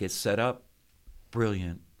and get set up,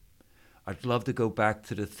 brilliant. I'd love to go back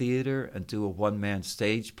to the theater and do a one-man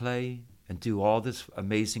stage play and do all this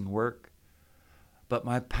amazing work. But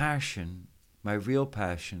my passion, my real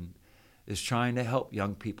passion, is trying to help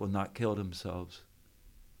young people not kill themselves.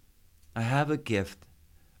 I have a gift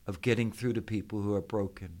of getting through to people who are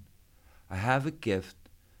broken. I have a gift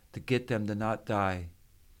to get them to not die.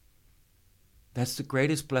 That's the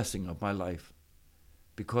greatest blessing of my life,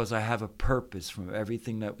 because I have a purpose from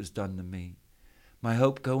everything that was done to me. My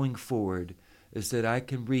hope going forward is that I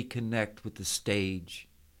can reconnect with the stage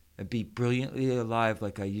and be brilliantly alive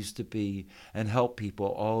like I used to be and help people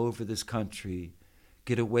all over this country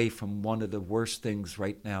get away from one of the worst things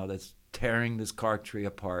right now that's tearing this country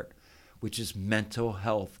apart, which is mental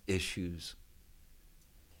health issues.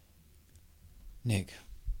 Nick,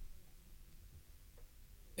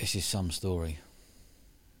 this is some story,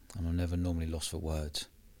 and I'm never normally lost for words.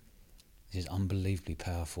 This is unbelievably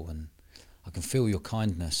powerful, and I can feel your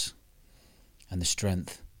kindness and the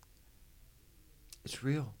strength. It's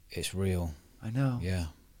real. It's real. I know. Yeah.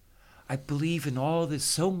 I believe in all this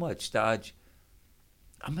so much, Dodge.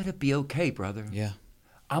 I'm going to be okay, brother. Yeah.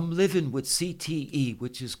 I'm living with CTE,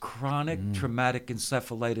 which is chronic traumatic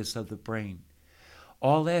encephalitis of the brain.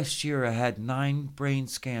 All last year, I had 9 brain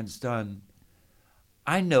scans done.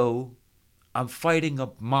 I know I'm fighting a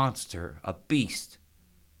monster, a beast.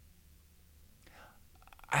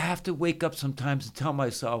 I have to wake up sometimes and tell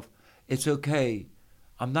myself, it's okay.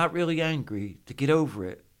 I'm not really angry, to get over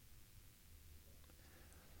it.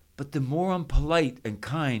 But the more I'm polite and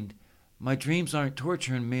kind, my dreams aren't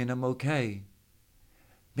torturing me and I'm okay.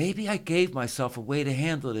 Maybe I gave myself a way to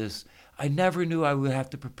handle this I never knew I would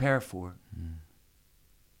have to prepare for.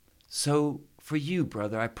 So, for you,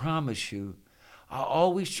 brother, I promise you, I'll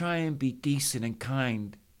always try and be decent and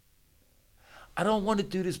kind. I don't want to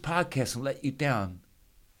do this podcast and let you down.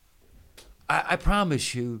 I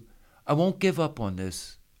promise you, I won't give up on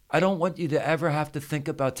this. I don't want you to ever have to think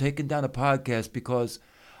about taking down a podcast because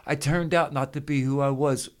I turned out not to be who I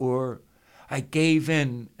was, or I gave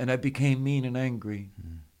in and I became mean and angry.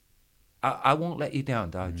 I won't let you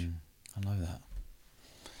down, Dodge. I know that.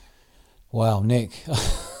 Wow, Nick.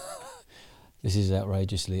 This is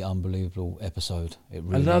outrageously unbelievable episode. It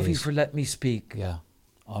really is. I love you for letting me speak. Yeah.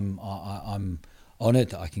 I'm honoured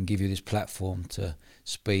that I can give you this platform to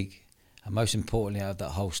speak. And most importantly, out of that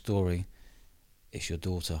whole story, it's your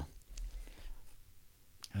daughter.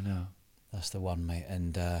 I know. That's the one, mate.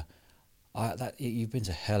 And you've been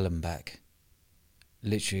to hell and back.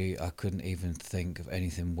 Literally, I couldn't even think of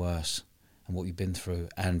anything worse than what you've been through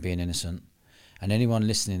and being innocent. And anyone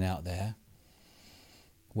listening out there,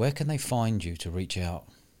 where can they find you to reach out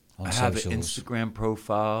on socials? I have an Instagram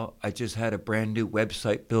profile. I just had a brand new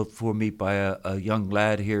website built for me by a young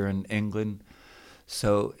lad here in England.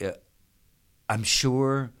 So I'm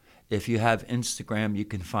sure if you have Instagram, you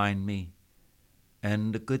can find me.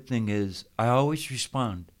 And the good thing is, I always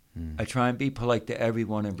respond. I try and be polite to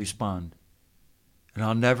everyone and respond. And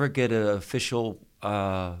I'll never get an official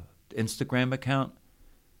Instagram account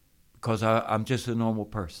because I'm just a normal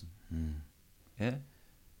person. Yeah?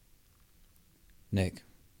 Nick,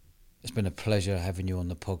 it's been a pleasure having you on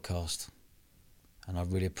the podcast. And I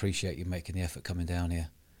really appreciate you making the effort coming down here.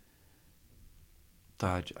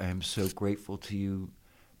 Dodge, I am so grateful to you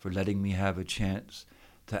for letting me have a chance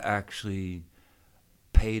to actually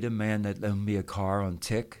pay the man that loaned me a car on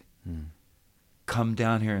Tick, come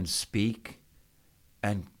down here and speak.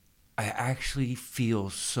 And I actually feel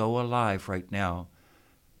so alive right now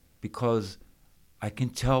because I can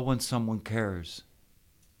tell when someone cares.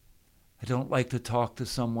 I don't like to talk to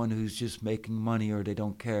someone who's just making money or they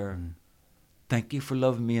don't care. Thank you for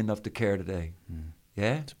loving me enough to care today.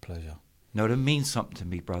 Yeah? It's a pleasure. No, that means something to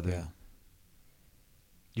me, brother. Yeah.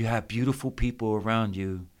 You have beautiful people around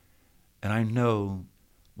you, and I know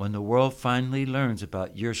when the world finally learns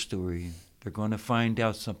about your story, they're going to find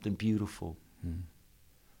out something beautiful. And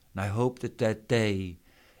I hope that that day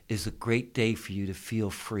is a great day for you to feel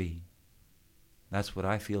free. That's what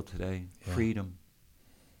I feel today. Yeah. Freedom.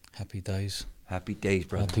 Happy days. Happy days,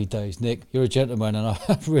 brother. Happy days. Nick, you're a gentleman, and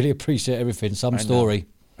I really appreciate everything. Some story.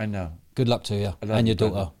 I know. Good luck to you and your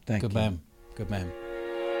daughter. Thank you. Good man. Good man.